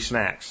 2 or 3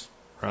 snacks,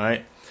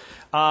 right?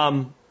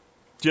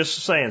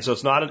 Just saying. So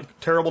it's not a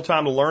terrible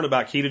time to learn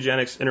about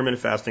ketogenics,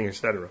 intermittent fasting,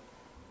 etc.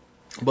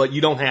 But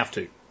you don't have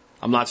to.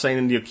 I'm not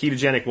saying the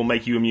ketogenic will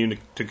make you immune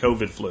to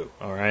COVID flu,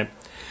 all right?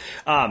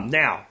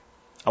 Now,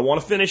 I want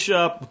to finish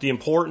up with the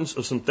importance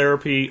of some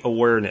therapy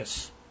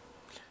awareness.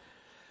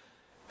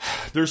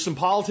 There's some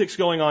politics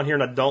going on here,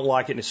 and I don't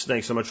like it, and it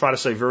stinks. I'm going to try to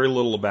say very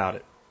little about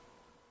it.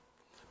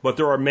 But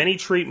there are many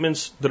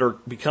treatments that are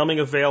becoming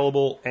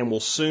available and will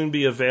soon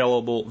be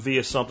available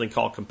via something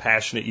called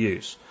compassionate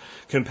use.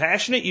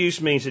 Compassionate use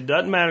means it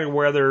doesn't matter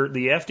whether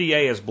the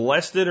FDA has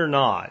blessed it or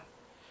not.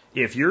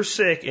 If you're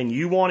sick and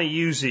you want to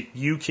use it,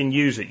 you can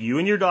use it. You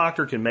and your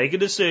doctor can make a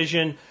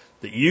decision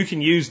that you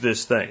can use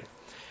this thing.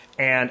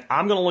 And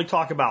I'm going to only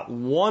talk about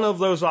one of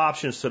those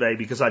options today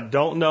because I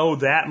don't know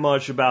that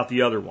much about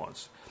the other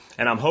ones.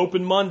 And I'm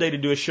hoping Monday to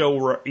do a show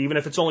where, even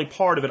if it's only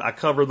part of it, I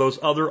cover those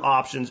other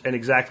options and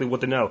exactly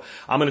what they know.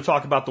 I'm going to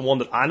talk about the one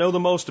that I know the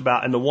most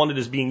about and the one that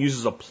is being used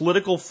as a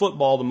political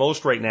football the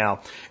most right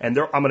now. And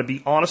I'm going to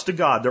be honest to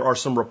God, there are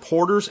some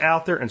reporters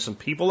out there and some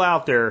people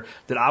out there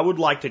that I would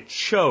like to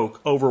choke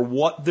over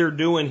what they're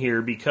doing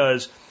here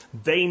because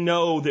they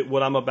know that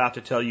what I'm about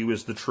to tell you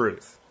is the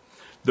truth.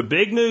 The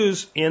big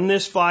news in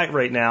this fight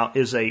right now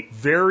is a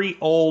very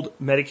old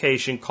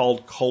medication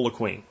called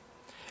Chloroquine.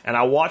 And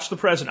I watched the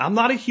president. I'm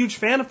not a huge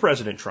fan of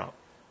President Trump.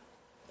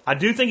 I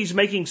do think he's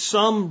making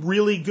some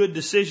really good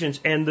decisions,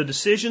 and the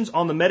decisions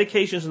on the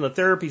medications and the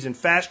therapies and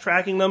fast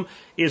tracking them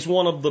is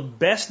one of the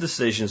best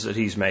decisions that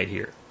he's made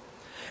here.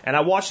 And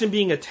I watched him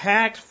being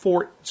attacked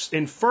for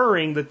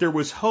inferring that there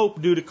was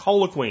hope due to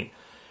chloroquine.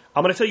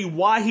 I'm going to tell you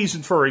why he's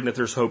inferring that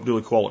there's hope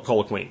due to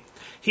chloroquine.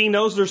 He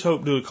knows there's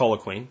hope due to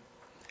chloroquine.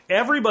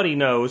 Everybody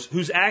knows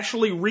who's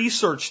actually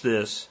researched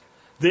this,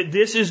 that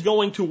this is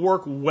going to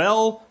work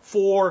well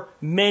for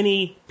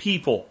many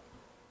people.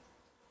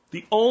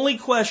 The only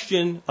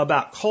question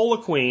about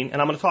chloroquine, and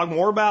I'm going to talk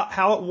more about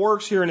how it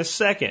works here in a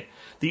second,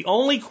 the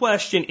only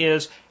question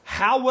is,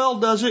 how well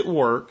does it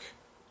work?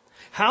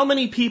 How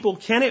many people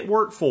can it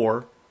work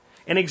for?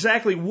 And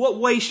exactly what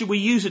way should we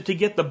use it to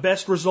get the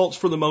best results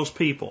for the most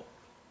people?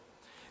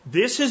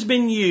 This has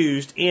been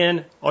used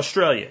in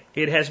Australia.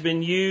 It has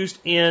been used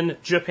in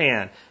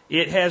Japan.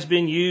 It has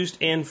been used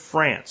in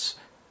France.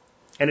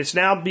 And it's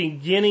now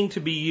beginning to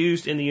be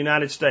used in the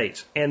United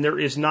States. And there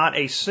is not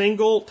a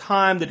single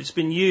time that it's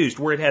been used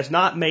where it has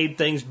not made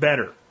things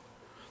better.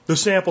 The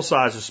sample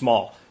size is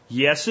small.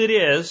 Yes, it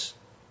is.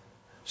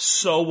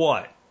 So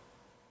what?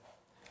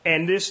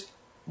 And this,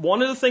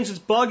 one of the things that's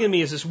bugging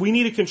me is this: we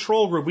need a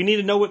control group. We need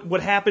to know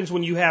what happens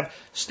when you have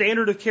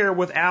standard of care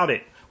without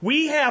it.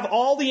 We have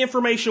all the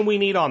information we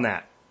need on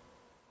that.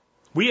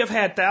 We have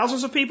had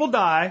thousands of people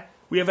die.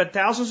 We have had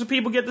thousands of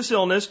people get this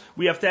illness.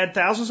 We have had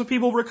thousands of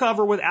people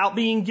recover without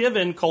being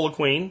given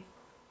chloroquine.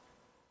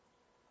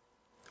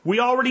 We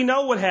already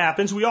know what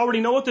happens. We already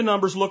know what the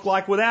numbers look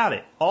like without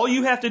it. All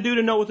you have to do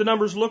to know what the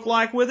numbers look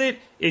like with it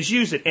is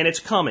use it, and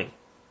it's coming.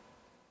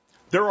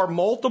 There are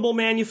multiple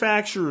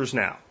manufacturers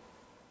now.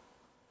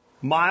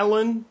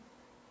 Mylan,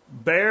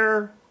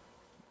 Bayer,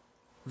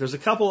 there's a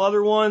couple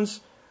other ones.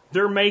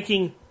 They're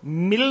making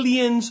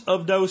millions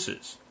of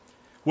doses.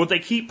 What they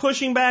keep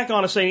pushing back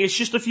on is saying it's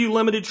just a few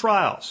limited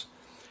trials.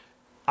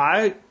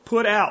 I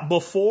put out,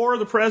 before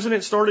the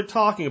president started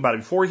talking about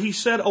it, before he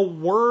said a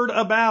word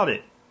about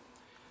it,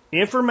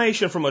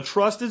 information from a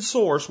trusted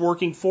source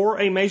working for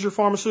a major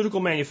pharmaceutical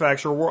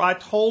manufacturer where I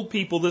told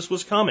people this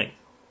was coming.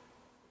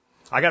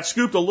 I got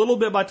scooped a little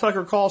bit by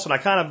Tucker Carlson. I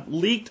kind of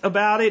leaked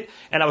about it,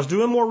 and I was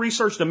doing more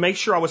research to make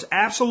sure I was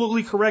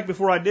absolutely correct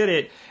before I did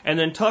it, and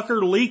then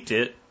Tucker leaked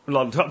it.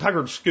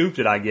 Tucker scooped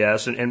it, I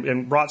guess,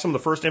 and brought some of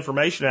the first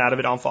information out of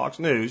it on Fox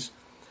News.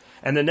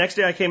 And the next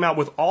day I came out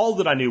with all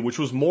that I knew, which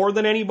was more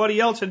than anybody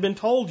else had been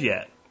told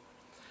yet.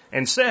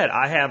 And said,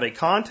 I have a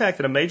contact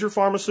at a major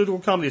pharmaceutical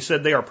company that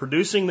said they are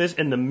producing this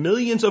in the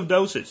millions of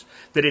doses,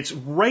 that it's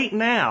right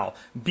now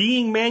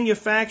being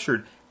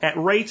manufactured at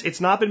rates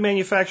it's not been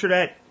manufactured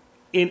at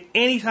in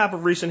any type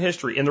of recent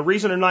history. And the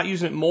reason they're not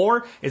using it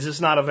more is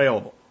it's not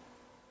available.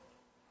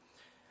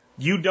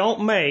 You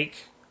don't make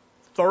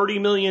 30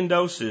 million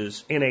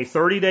doses in a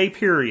 30-day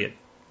period,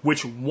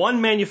 which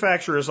one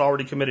manufacturer has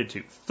already committed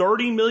to.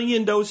 30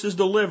 million doses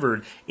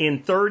delivered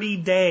in 30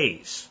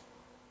 days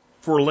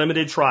for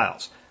limited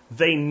trials.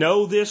 They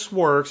know this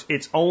works.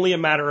 It's only a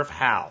matter of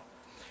how.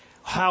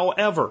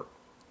 However,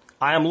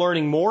 I am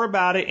learning more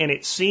about it, and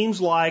it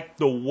seems like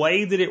the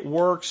way that it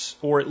works,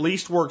 or at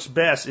least works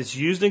best, is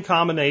used in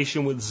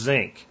combination with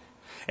zinc.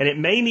 And it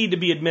may need to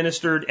be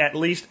administered at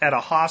least at a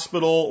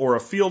hospital or a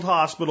field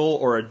hospital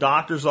or a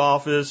doctor's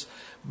office.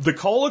 The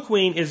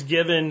chloroquine is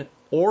given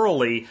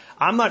orally.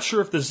 I'm not sure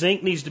if the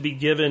zinc needs to be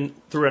given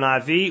through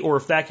an IV or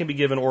if that can be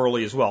given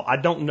orally as well. I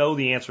don't know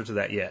the answer to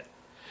that yet.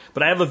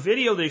 But I have a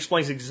video that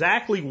explains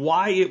exactly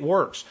why it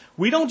works.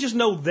 We don't just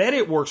know that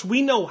it works.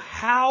 We know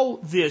how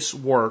this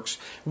works.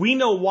 We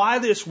know why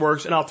this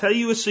works. And I'll tell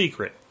you a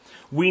secret.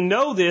 We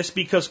know this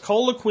because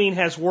chloroquine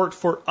has worked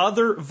for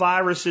other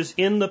viruses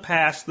in the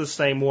past the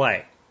same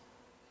way.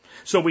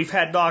 So we've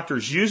had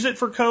doctors use it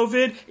for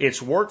COVID.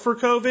 It's worked for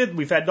COVID.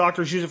 We've had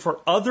doctors use it for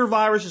other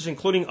viruses,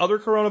 including other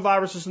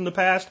coronaviruses in the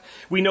past.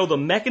 We know the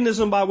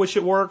mechanism by which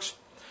it works.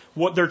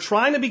 What they're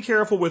trying to be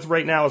careful with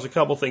right now is a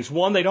couple things.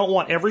 One, they don't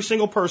want every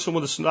single person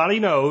with a snotty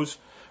nose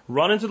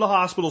running to the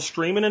hospital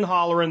screaming and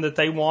hollering that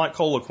they want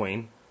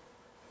chloroquine,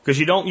 because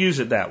you don't use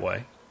it that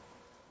way.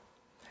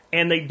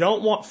 And they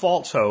don't want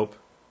false hope.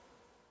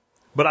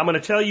 But I'm going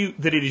to tell you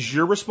that it is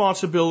your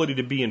responsibility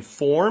to be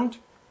informed,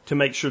 to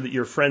make sure that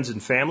your friends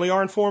and family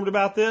are informed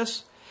about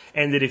this,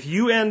 and that if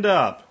you end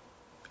up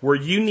where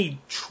you need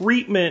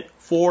treatment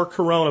for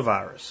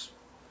coronavirus,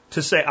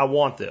 to say, I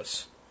want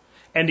this.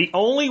 And the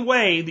only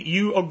way that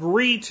you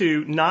agree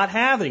to not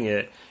having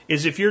it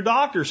is if your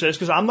doctor says,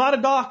 because I'm not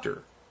a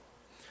doctor,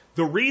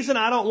 the reason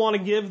I don't want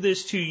to give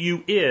this to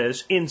you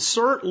is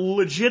insert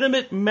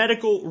legitimate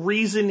medical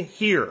reason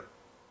here.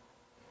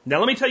 Now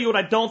let me tell you what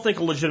I don't think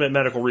a legitimate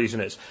medical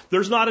reason is.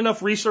 There's not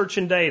enough research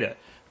and data.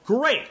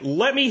 Great,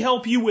 let me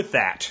help you with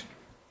that.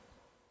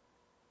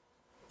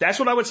 That's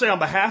what I would say on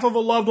behalf of a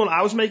loved one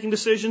I was making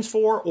decisions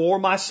for, or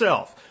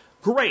myself.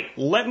 Great,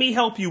 let me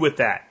help you with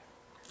that.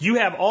 You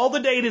have all the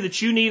data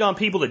that you need on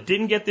people that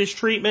didn't get this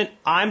treatment.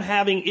 I'm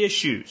having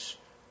issues.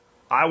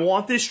 I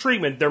want this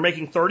treatment. They're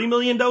making 30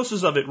 million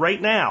doses of it right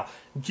now.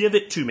 Give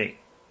it to me.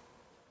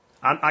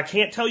 I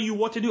can't tell you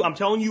what to do. I'm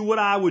telling you what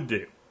I would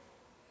do.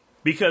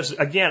 Because,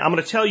 again, I'm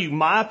going to tell you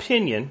my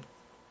opinion.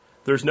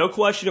 There's no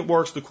question it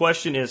works. The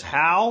question is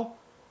how,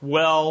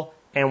 well,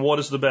 and what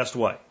is the best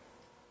way.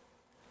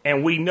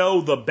 And we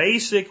know the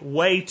basic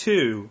way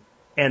to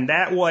And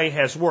that way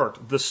has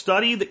worked. The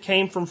study that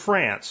came from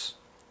France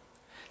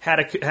had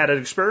an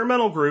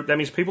experimental group, that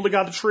means people that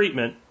got the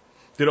treatment,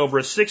 that over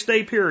a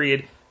 6-day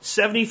period,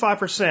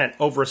 75%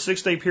 over a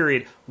 6-day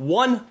period,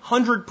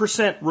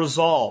 100%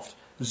 resolved.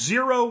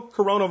 Zero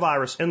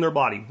coronavirus in their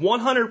body.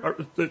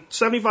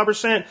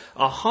 75%,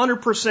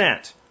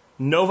 100%,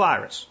 no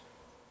virus.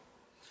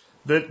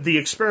 The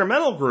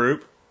experimental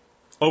group,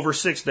 over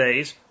 6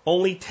 days,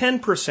 only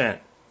 10%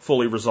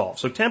 fully resolved.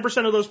 So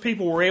 10% of those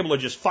people were able to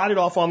just fight it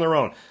off on their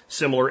own.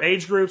 Similar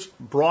age groups,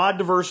 broad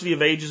diversity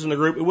of ages in the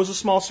group. It was a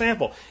small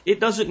sample. It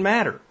doesn't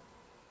matter.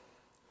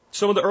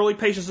 Some of the early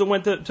patients that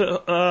went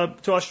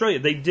to Australia,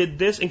 they did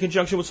this in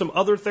conjunction with some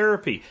other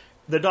therapy.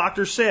 The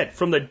doctor said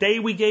from the day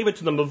we gave it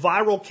to them, the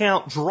viral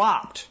count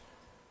dropped.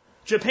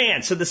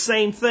 Japan said the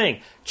same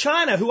thing.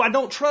 China, who I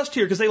don't trust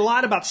here because they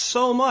lied about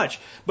so much,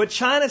 but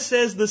China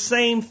says the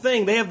same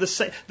thing. They have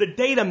the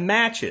data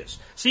matches.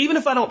 So even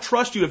if I don't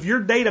trust you, if your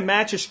data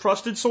matches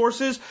trusted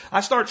sources,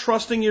 I start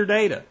trusting your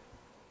data.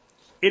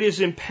 It is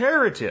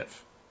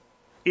imperative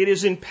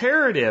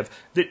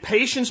that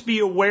patients be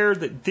aware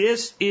that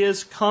this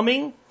is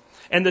coming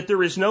and that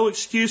there is no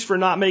excuse for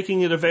not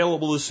making it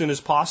available as soon as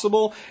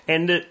possible,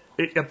 and that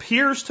it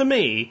appears to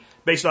me,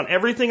 based on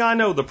everything I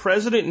know, the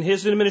president and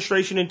his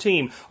administration and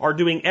team are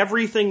doing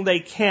everything they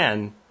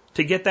can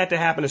to get that to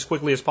happen as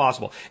quickly as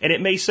possible. And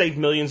it may save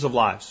millions of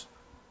lives.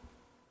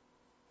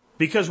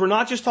 Because we're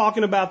not just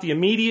talking about the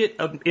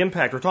immediate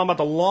impact, we're talking about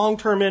the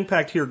long-term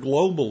impact here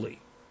globally.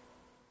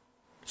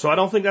 So I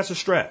don't think that's a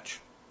stretch.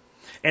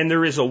 And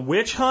there is a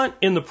witch hunt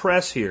in the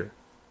press here.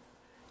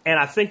 And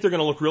I think they're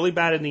going to look really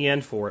bad in the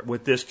end for it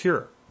with this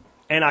cure.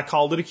 And I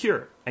called it a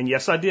cure. And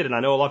yes, I did. And I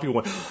know a lot of people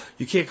went, oh,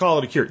 you can't call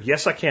it a cure.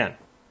 Yes, I can.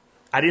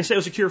 I didn't say it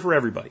was a cure for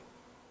everybody.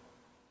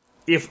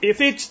 If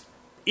it's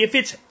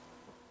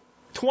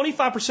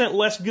 25%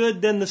 less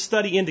good than the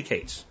study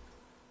indicates,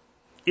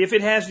 if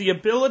it has the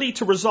ability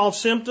to resolve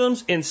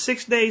symptoms in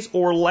 6 days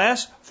or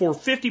less for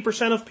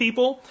 50% of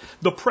people,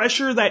 the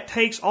pressure that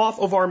takes off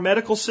of our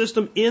medical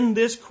system in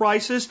this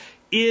crisis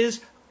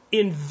is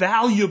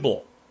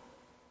invaluable.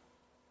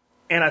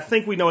 And I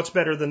think we know it's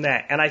better than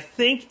that. And I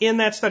think in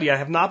that study, I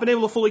have not been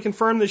able to fully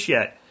confirm this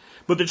yet,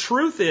 but the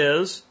truth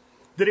is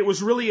that it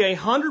was really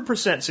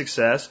 100%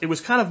 success. It was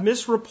kind of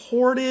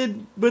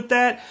misreported with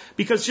that,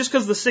 because just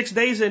because the 6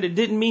 days ended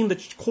didn't mean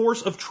the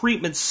course of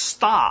treatment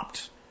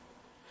stopped.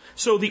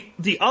 So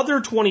the other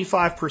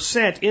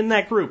 25% in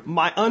that group,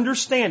 my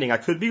understanding, I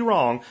could be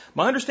wrong,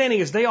 my understanding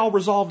is they all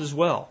resolved as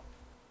well.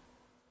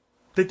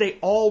 That they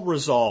all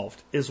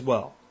resolved as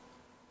well.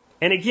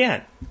 And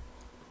again,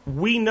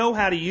 we know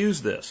how to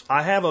use this.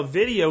 I have a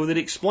video that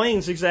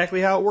explains exactly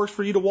how it works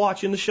for you to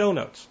watch in the show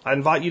notes. I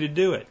invite you to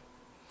do it.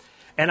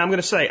 And I'm going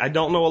to say, I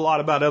don't know a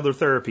lot about other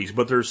therapies,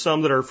 but there's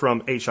some that are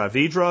from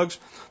HIV drugs,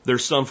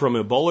 there's some from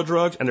Ebola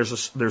drugs, and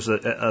there's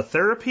a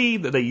therapy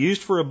that they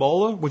used for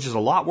Ebola, which is a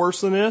lot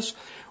worse than this,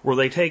 where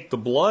they take the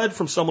blood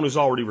from someone who's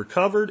already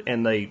recovered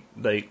and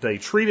they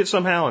treat it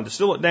somehow and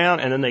distill it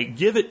down, and then they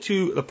give it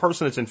to the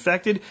person that's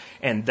infected,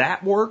 and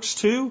that works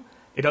too.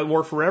 It doesn't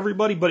work for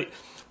everybody, but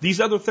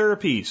these other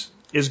therapies,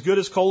 as good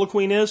as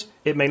chloroquine is,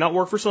 it may not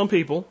work for some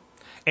people,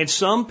 and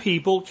some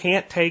people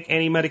can't take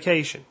any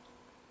medication.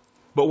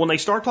 But when they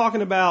start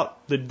talking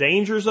about the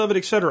dangers of it,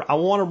 etc., I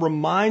want to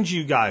remind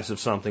you guys of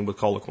something with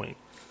chloroquine.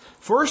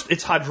 First,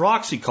 it's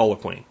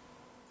hydroxychloroquine,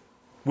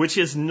 which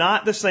is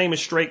not the same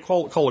as straight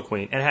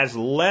chloroquine and has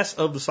less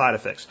of the side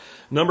effects.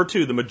 Number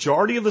two, the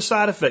majority of the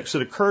side effects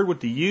that occurred with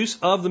the use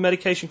of the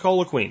medication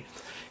chloroquine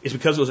is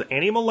because it was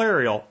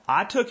anti-malarial.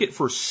 I took it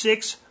for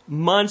 6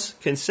 months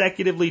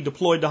consecutively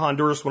deployed to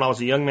Honduras when I was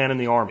a young man in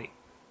the Army.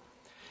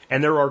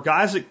 And there are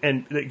guys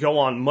that go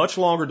on much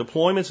longer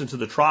deployments into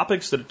the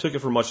tropics that took it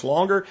for much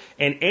longer,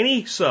 and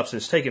any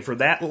substance taken for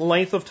that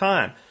length of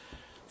time.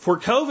 For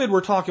COVID,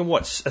 we're talking,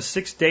 what, a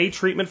 6-day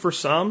treatment for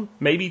some,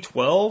 maybe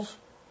 12,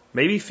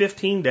 maybe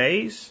 15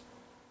 days,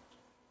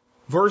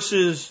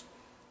 versus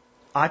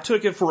I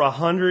took it for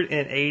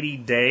 180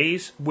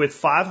 days with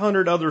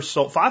 500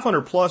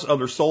 plus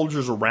other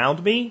soldiers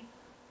around me.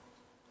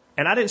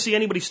 And I didn't see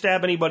anybody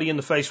stab anybody in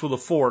the face with a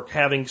fork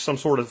having some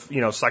sort of,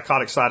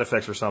 psychotic side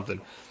effects or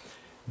something.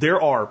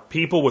 There are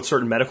people with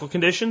certain medical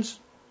conditions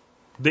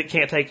that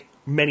can't take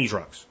many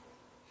drugs.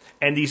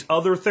 And these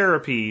other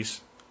therapies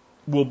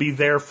will be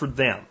there for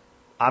them.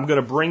 I'm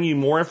going to bring you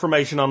more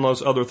information on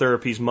those other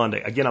therapies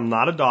Monday. Again, I'm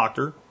not a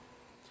doctor,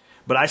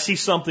 but I see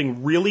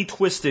something really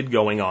twisted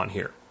going on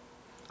here.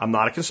 I'm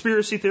not a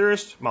conspiracy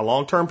theorist. My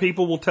long-term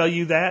people will tell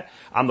you that.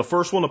 I'm the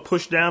first one to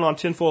push down on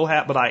tinfoil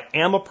hat, but I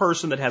am a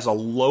person that has a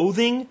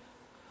loathing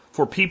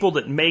for people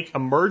that make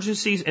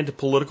emergencies into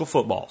political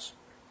footballs.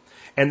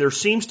 And there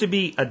seems to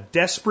be a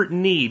desperate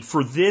need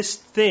for this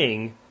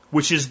thing,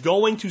 which is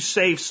going to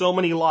save so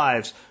many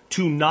lives,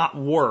 to not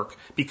work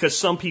because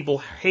some people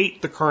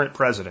hate the current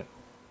president.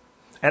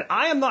 And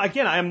I am not,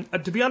 again,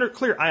 to be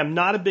clear, I am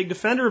not a big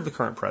defender of the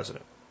current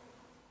president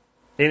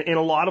in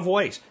a lot of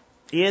ways.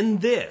 In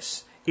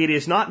this, it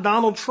is not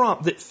Donald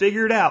Trump that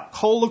figured out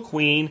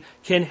chloroquine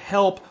can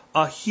help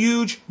a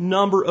huge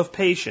number of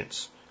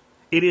patients.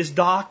 It is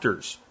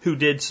doctors who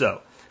did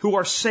so, who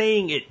are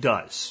saying it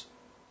does.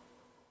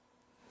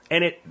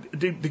 And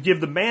to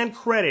give the man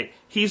credit,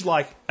 he's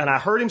like, and I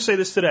heard him say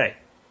this today,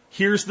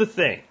 here's the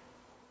thing.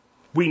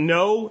 We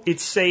know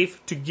it's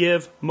safe to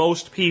give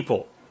most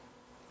people.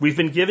 We've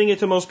been giving it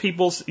to most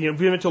people,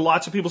 giving it to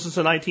lots of people since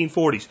the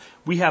 1940s.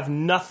 We have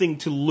nothing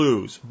to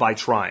lose by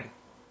trying.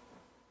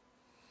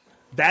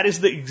 That is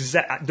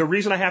the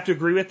reason I have to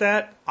agree with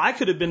that. I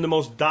could have been the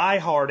most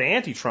diehard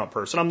anti-Trump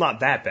person. I'm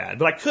not that bad,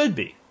 but I could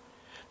be.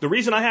 The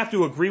reason I have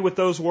to agree with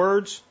those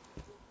words,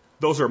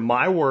 those are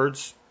my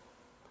words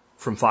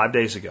from 5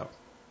 days ago.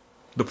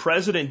 The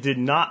president did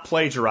not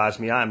plagiarize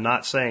me. I am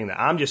not saying that.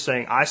 I'm just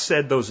saying I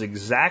said those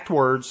exact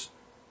words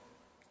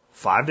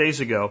 5 days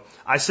ago.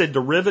 I said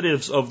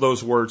derivatives of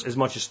those words as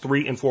much as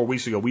 3 and 4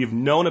 weeks ago. We have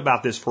known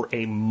about this for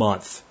a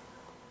month.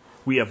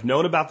 We have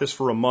known about this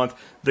for a month.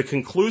 The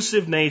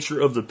conclusive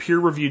nature of the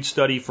peer-reviewed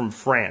study from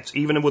France,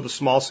 even with a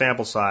small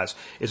sample size,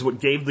 is what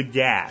gave the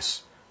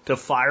gas to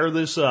fire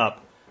this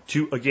up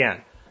to,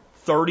 again,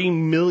 30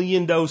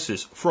 million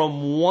doses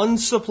from one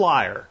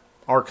supplier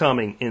are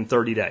coming in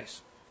 30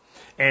 days.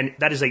 And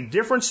that is a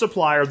different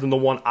supplier than the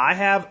one I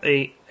have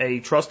a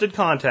trusted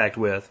contact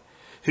with,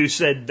 who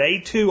said they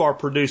too are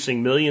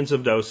producing millions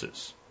of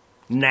doses.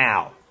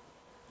 Now.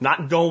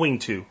 Not going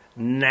to.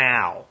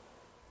 Now.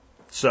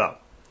 So,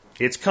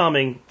 it's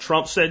coming.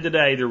 Trump said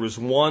today there was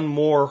one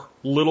more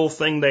little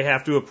thing they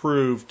have to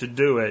approve to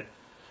do it.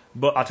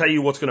 But I'll tell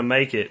you what's going to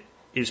make it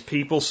is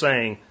people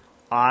saying,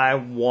 I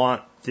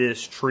want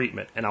this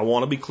treatment. And I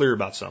want to be clear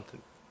about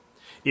something.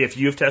 If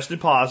you've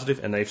tested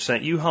positive and they've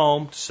sent you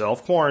home to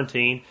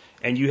self-quarantine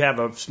and you have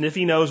a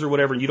sniffy nose or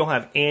whatever and you don't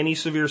have any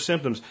severe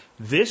symptoms,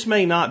 this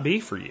may not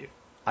be for you.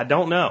 I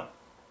don't know.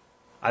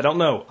 I don't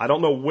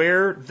know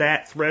where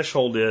that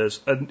threshold is,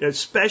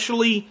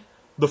 especially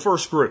the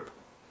first group.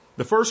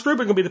 The first group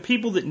are going to be the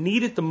people that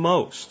need it the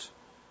most.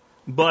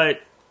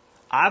 But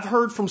I've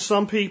heard from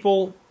some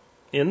people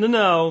in the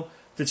know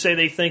that say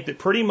they think that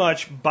pretty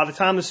much by the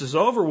time this is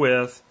over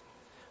with,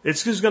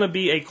 it's just going to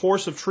be a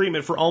course of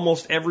treatment for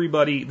almost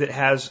everybody that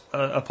has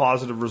a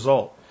positive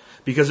result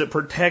because it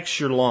protects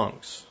your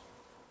lungs.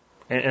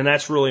 And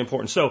that's really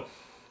important. So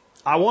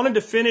I wanted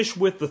to finish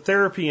with the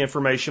therapy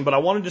information, but I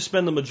wanted to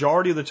spend the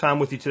majority of the time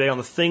with you today on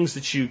the things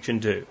that you can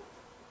do.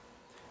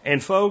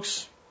 And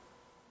folks,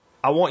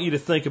 I want you to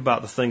think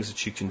about the things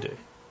that you can do.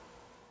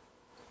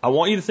 I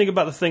want you to think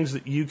about the things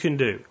that you can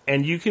do.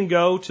 And you can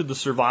go to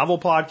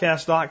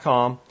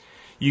thesurvivalpodcast.com.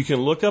 You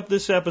can look up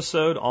this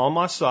episode on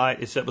my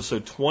site. It's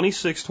episode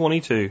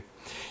 2622.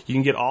 You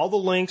can get all the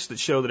links that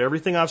show that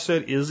everything I've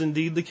said is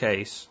indeed the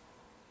case.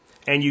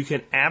 And you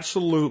can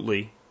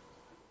absolutely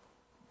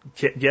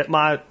get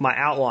my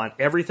outline.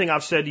 Everything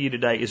I've said to you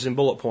today is in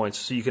bullet points,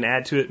 so you can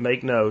add to it,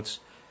 make notes.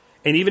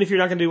 And even if you're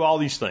not going to do all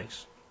these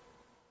things,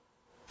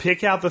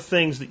 pick out the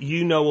things that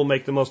you know will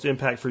make the most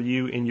impact for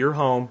you in your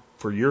home,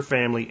 for your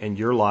family, and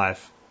your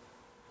life,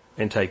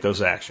 and take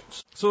those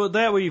actions. So with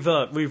that,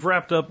 we've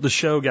wrapped up the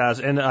show, guys.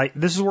 And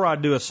this is where I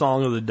do a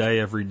song of the day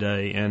every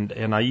day,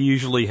 and I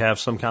usually have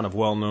some kind of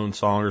well-known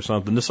song or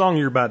something. The song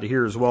you're about to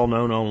hear is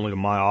well-known only to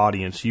my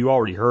audience. You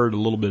already heard a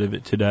little bit of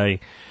it today.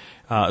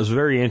 It was a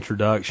very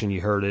introduction.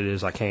 You heard it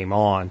as I came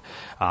on.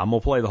 I'm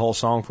going to play the whole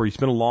song for you. It's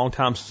been a long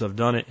time since I've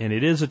done it, and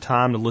it is a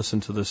time to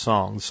listen to this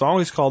song. The song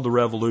is called The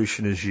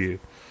Revolution Is You.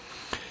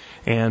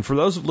 And for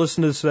those that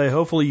listen to this today,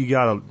 hopefully you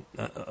got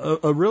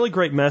a really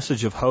great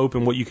message of hope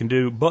and what you can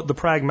do, but the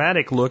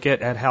pragmatic look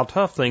at how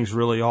tough things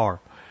really are.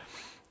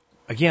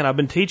 Again, I've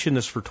been teaching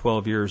this for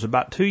 12 years.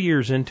 About 2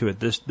 years into it,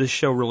 this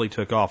show really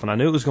took off, and I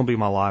knew it was going to be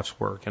my life's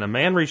work. And a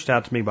man reached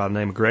out to me by the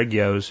name of Greg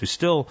Yos, who's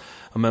still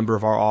a member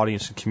of our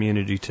audience and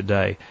community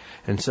today,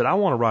 and said, I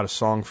want to write a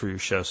song for your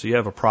show so you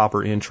have a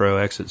proper intro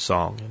exit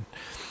song. And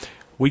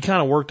we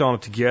kind of worked on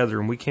it together,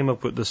 and we came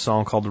up with this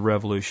song called The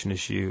Revolution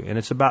Is You. And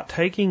it's about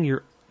taking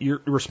your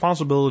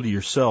responsibility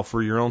yourself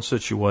for your own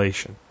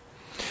situation.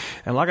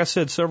 And like I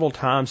said several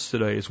times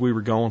today as we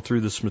were going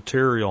through this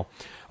material,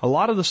 a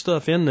lot of the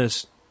stuff in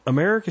this,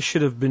 America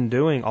should have been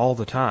doing all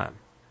the time.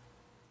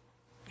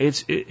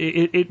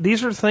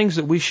 These are things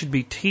that we should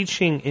be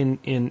teaching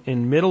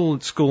in middle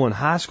school and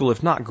high school,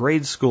 if not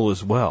grade school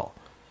as well.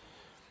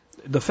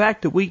 The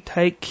fact that we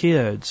take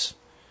kids,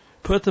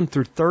 put them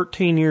through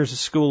 13 years of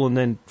school and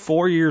then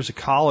 4 years of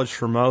college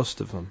for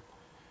most of them,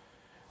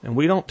 and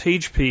we don't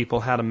teach people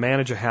how to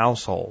manage a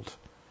household,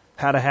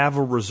 how to have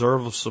a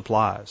reserve of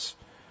supplies.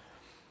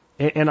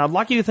 And I'd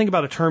like you to think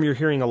about a term you're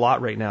hearing a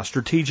lot right now,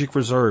 strategic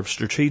reserve,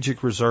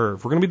 strategic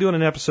reserve. We're going to be doing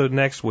an episode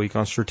next week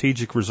on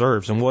strategic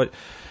reserves, and what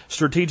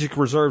strategic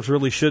reserves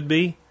really should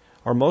be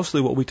are mostly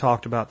what we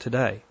talked about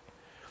today.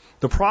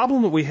 The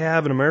problem that we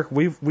have in America,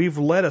 we've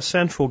let a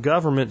central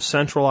government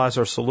centralize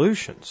our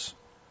solutions.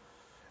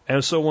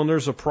 And so when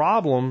there's a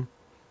problem,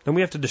 then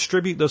we have to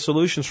distribute those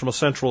solutions from a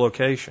central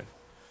location.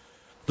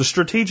 The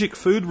strategic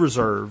food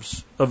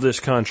reserves of this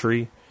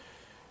country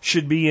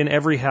should be in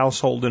every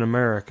household in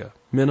America,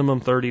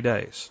 minimum 30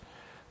 days.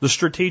 The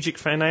strategic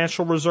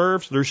financial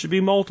reserves, there should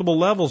be multiple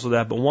levels of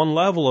that, but one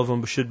level of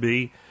them should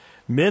be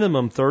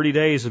minimum 30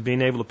 days of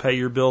being able to pay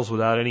your bills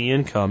without any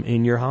income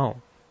in your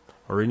home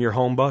or in your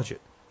home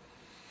budget.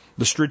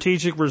 The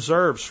strategic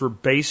reserves for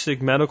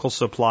basic medical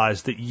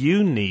supplies that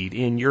you need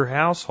in your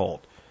household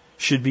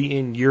should be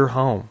in your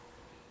home.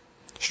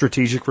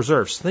 Strategic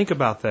reserves. Think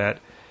about that,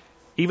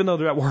 even though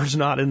that word's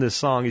not in this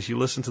song as you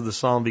listen to the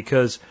song,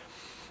 because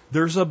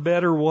there's a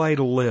better way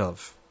to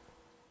live.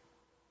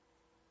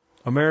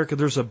 America,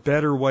 there's a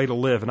better way to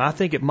live. And I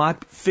think it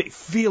might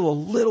feel a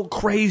little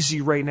crazy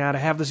right now to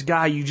have this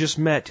guy you just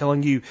met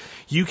telling you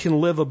you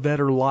can live a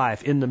better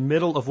life in the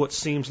middle of what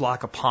seems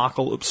like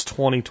Apocalypse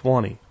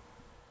 2020.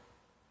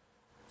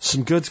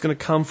 Some good's going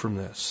to come from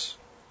this.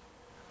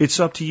 It's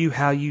up to you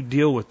how you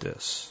deal with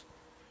this.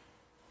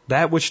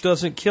 That which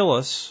doesn't kill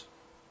us,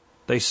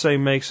 they say,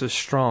 makes us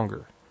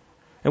stronger.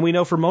 And we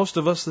know for most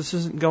of us this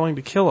isn't going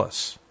to kill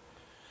us.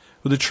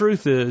 But the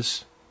truth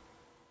is,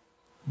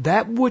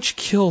 that which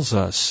kills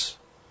us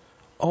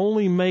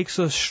only makes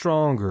us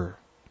stronger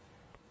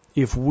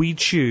if we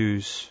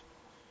choose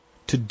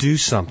to do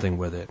something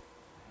with it.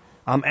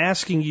 I'm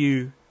asking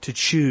you to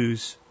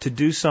choose to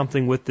do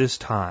something with this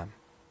time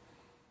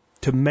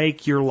to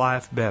make your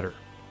life better,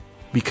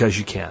 because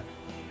you can.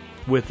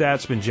 With that,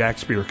 it's been Jack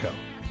Spirko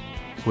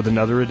with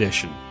another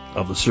edition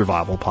of the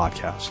Survival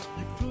Podcast.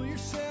 You pull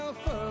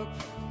yourself up,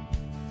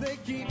 they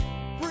keep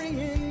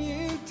bringing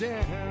you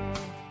down.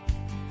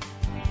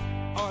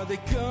 Are they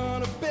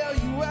gonna bail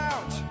you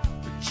out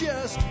or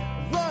just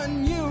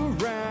run you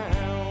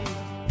around?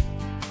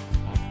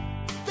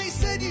 They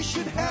said you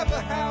should have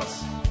a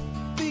house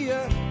the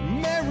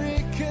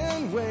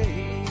American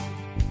way.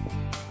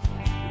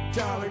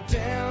 $1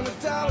 down,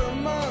 $1 a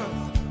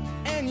month,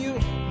 and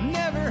you'll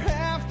never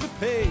have to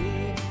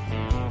pay.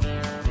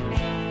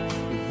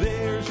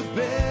 There's a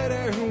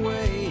better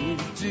way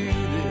to do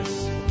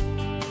this.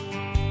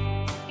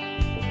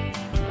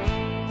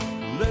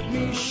 Let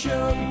me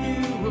show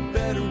you a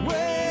better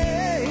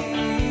way.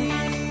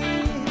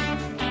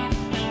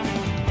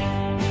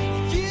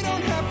 You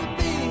don't have to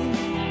be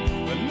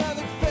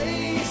another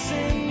face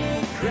in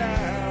the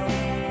crowd.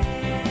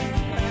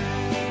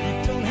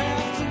 You don't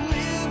have to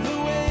live the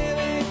way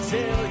they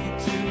tell you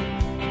to.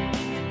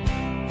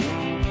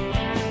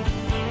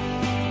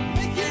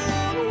 Make your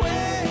own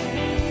way,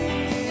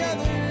 the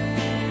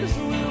others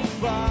will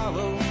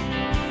follow.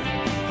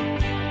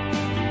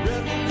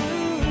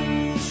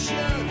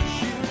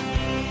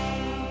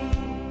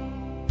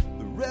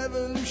 The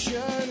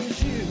revolution is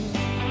you.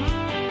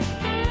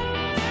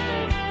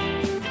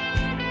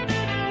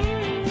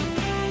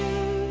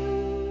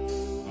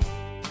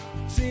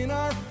 Seeing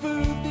our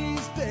food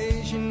these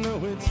days, you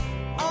know it's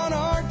on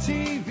our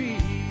TVs.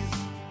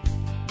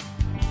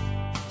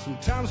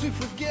 Sometimes we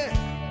forget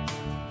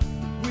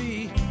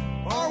we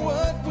are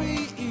what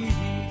we eat.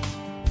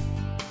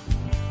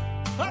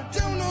 I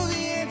don't know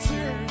the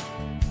answer.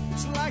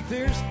 It's like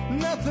there's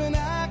nothing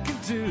I can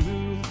do.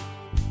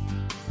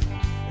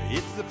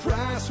 It's the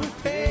price we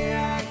pay,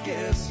 I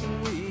guess,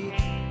 when we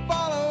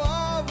follow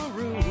all the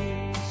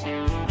rules.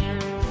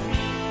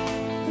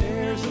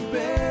 There's a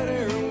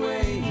better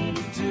way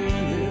to do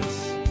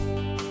this.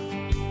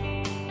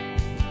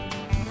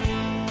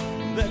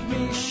 Let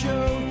me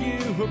show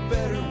you a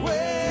better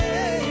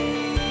way.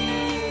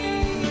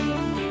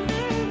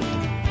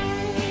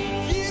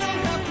 You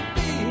don't have to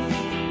be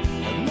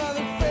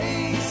another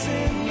face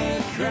in the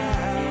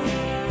crowd.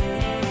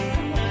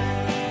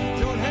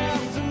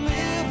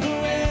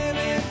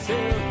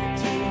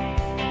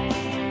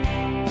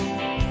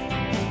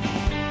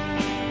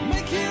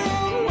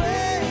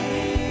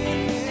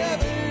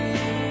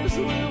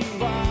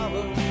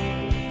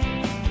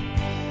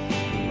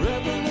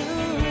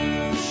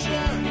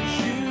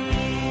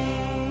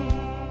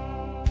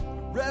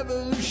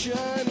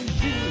 Revolution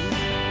is you.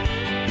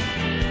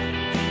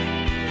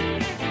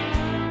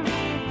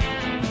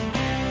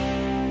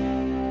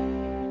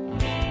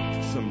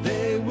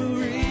 Someday we'll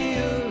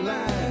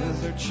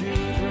realize our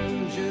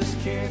children just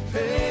can't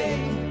pay.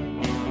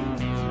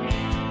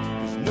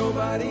 'Cause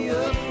nobody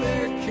up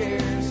there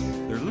cares.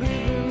 They're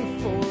living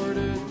for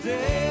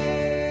today.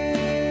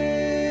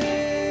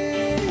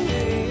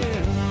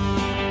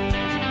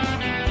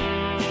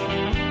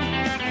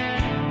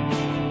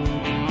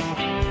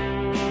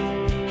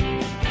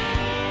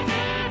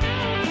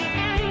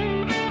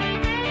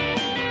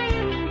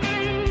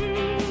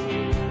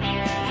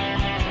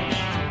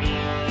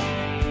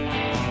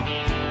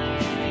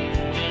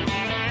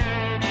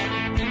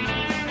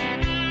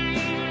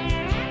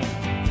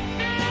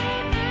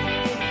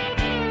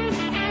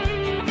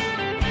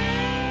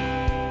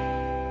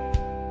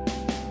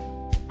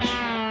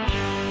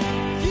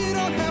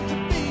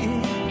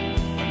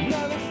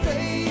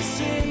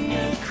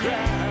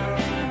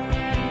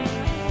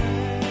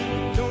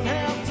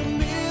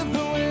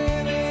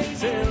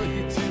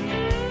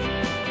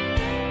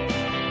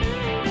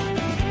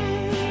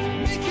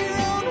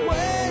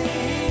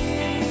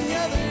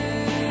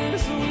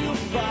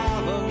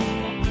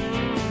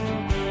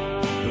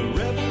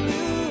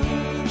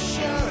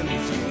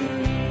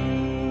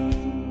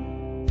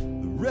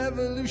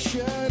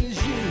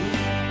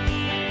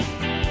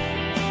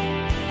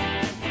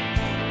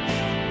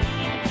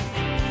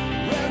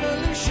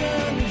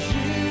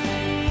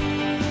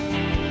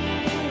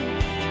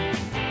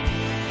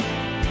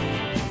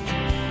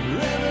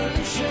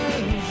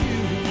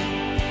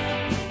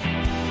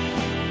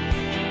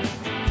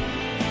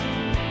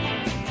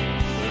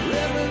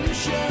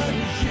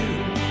 ocean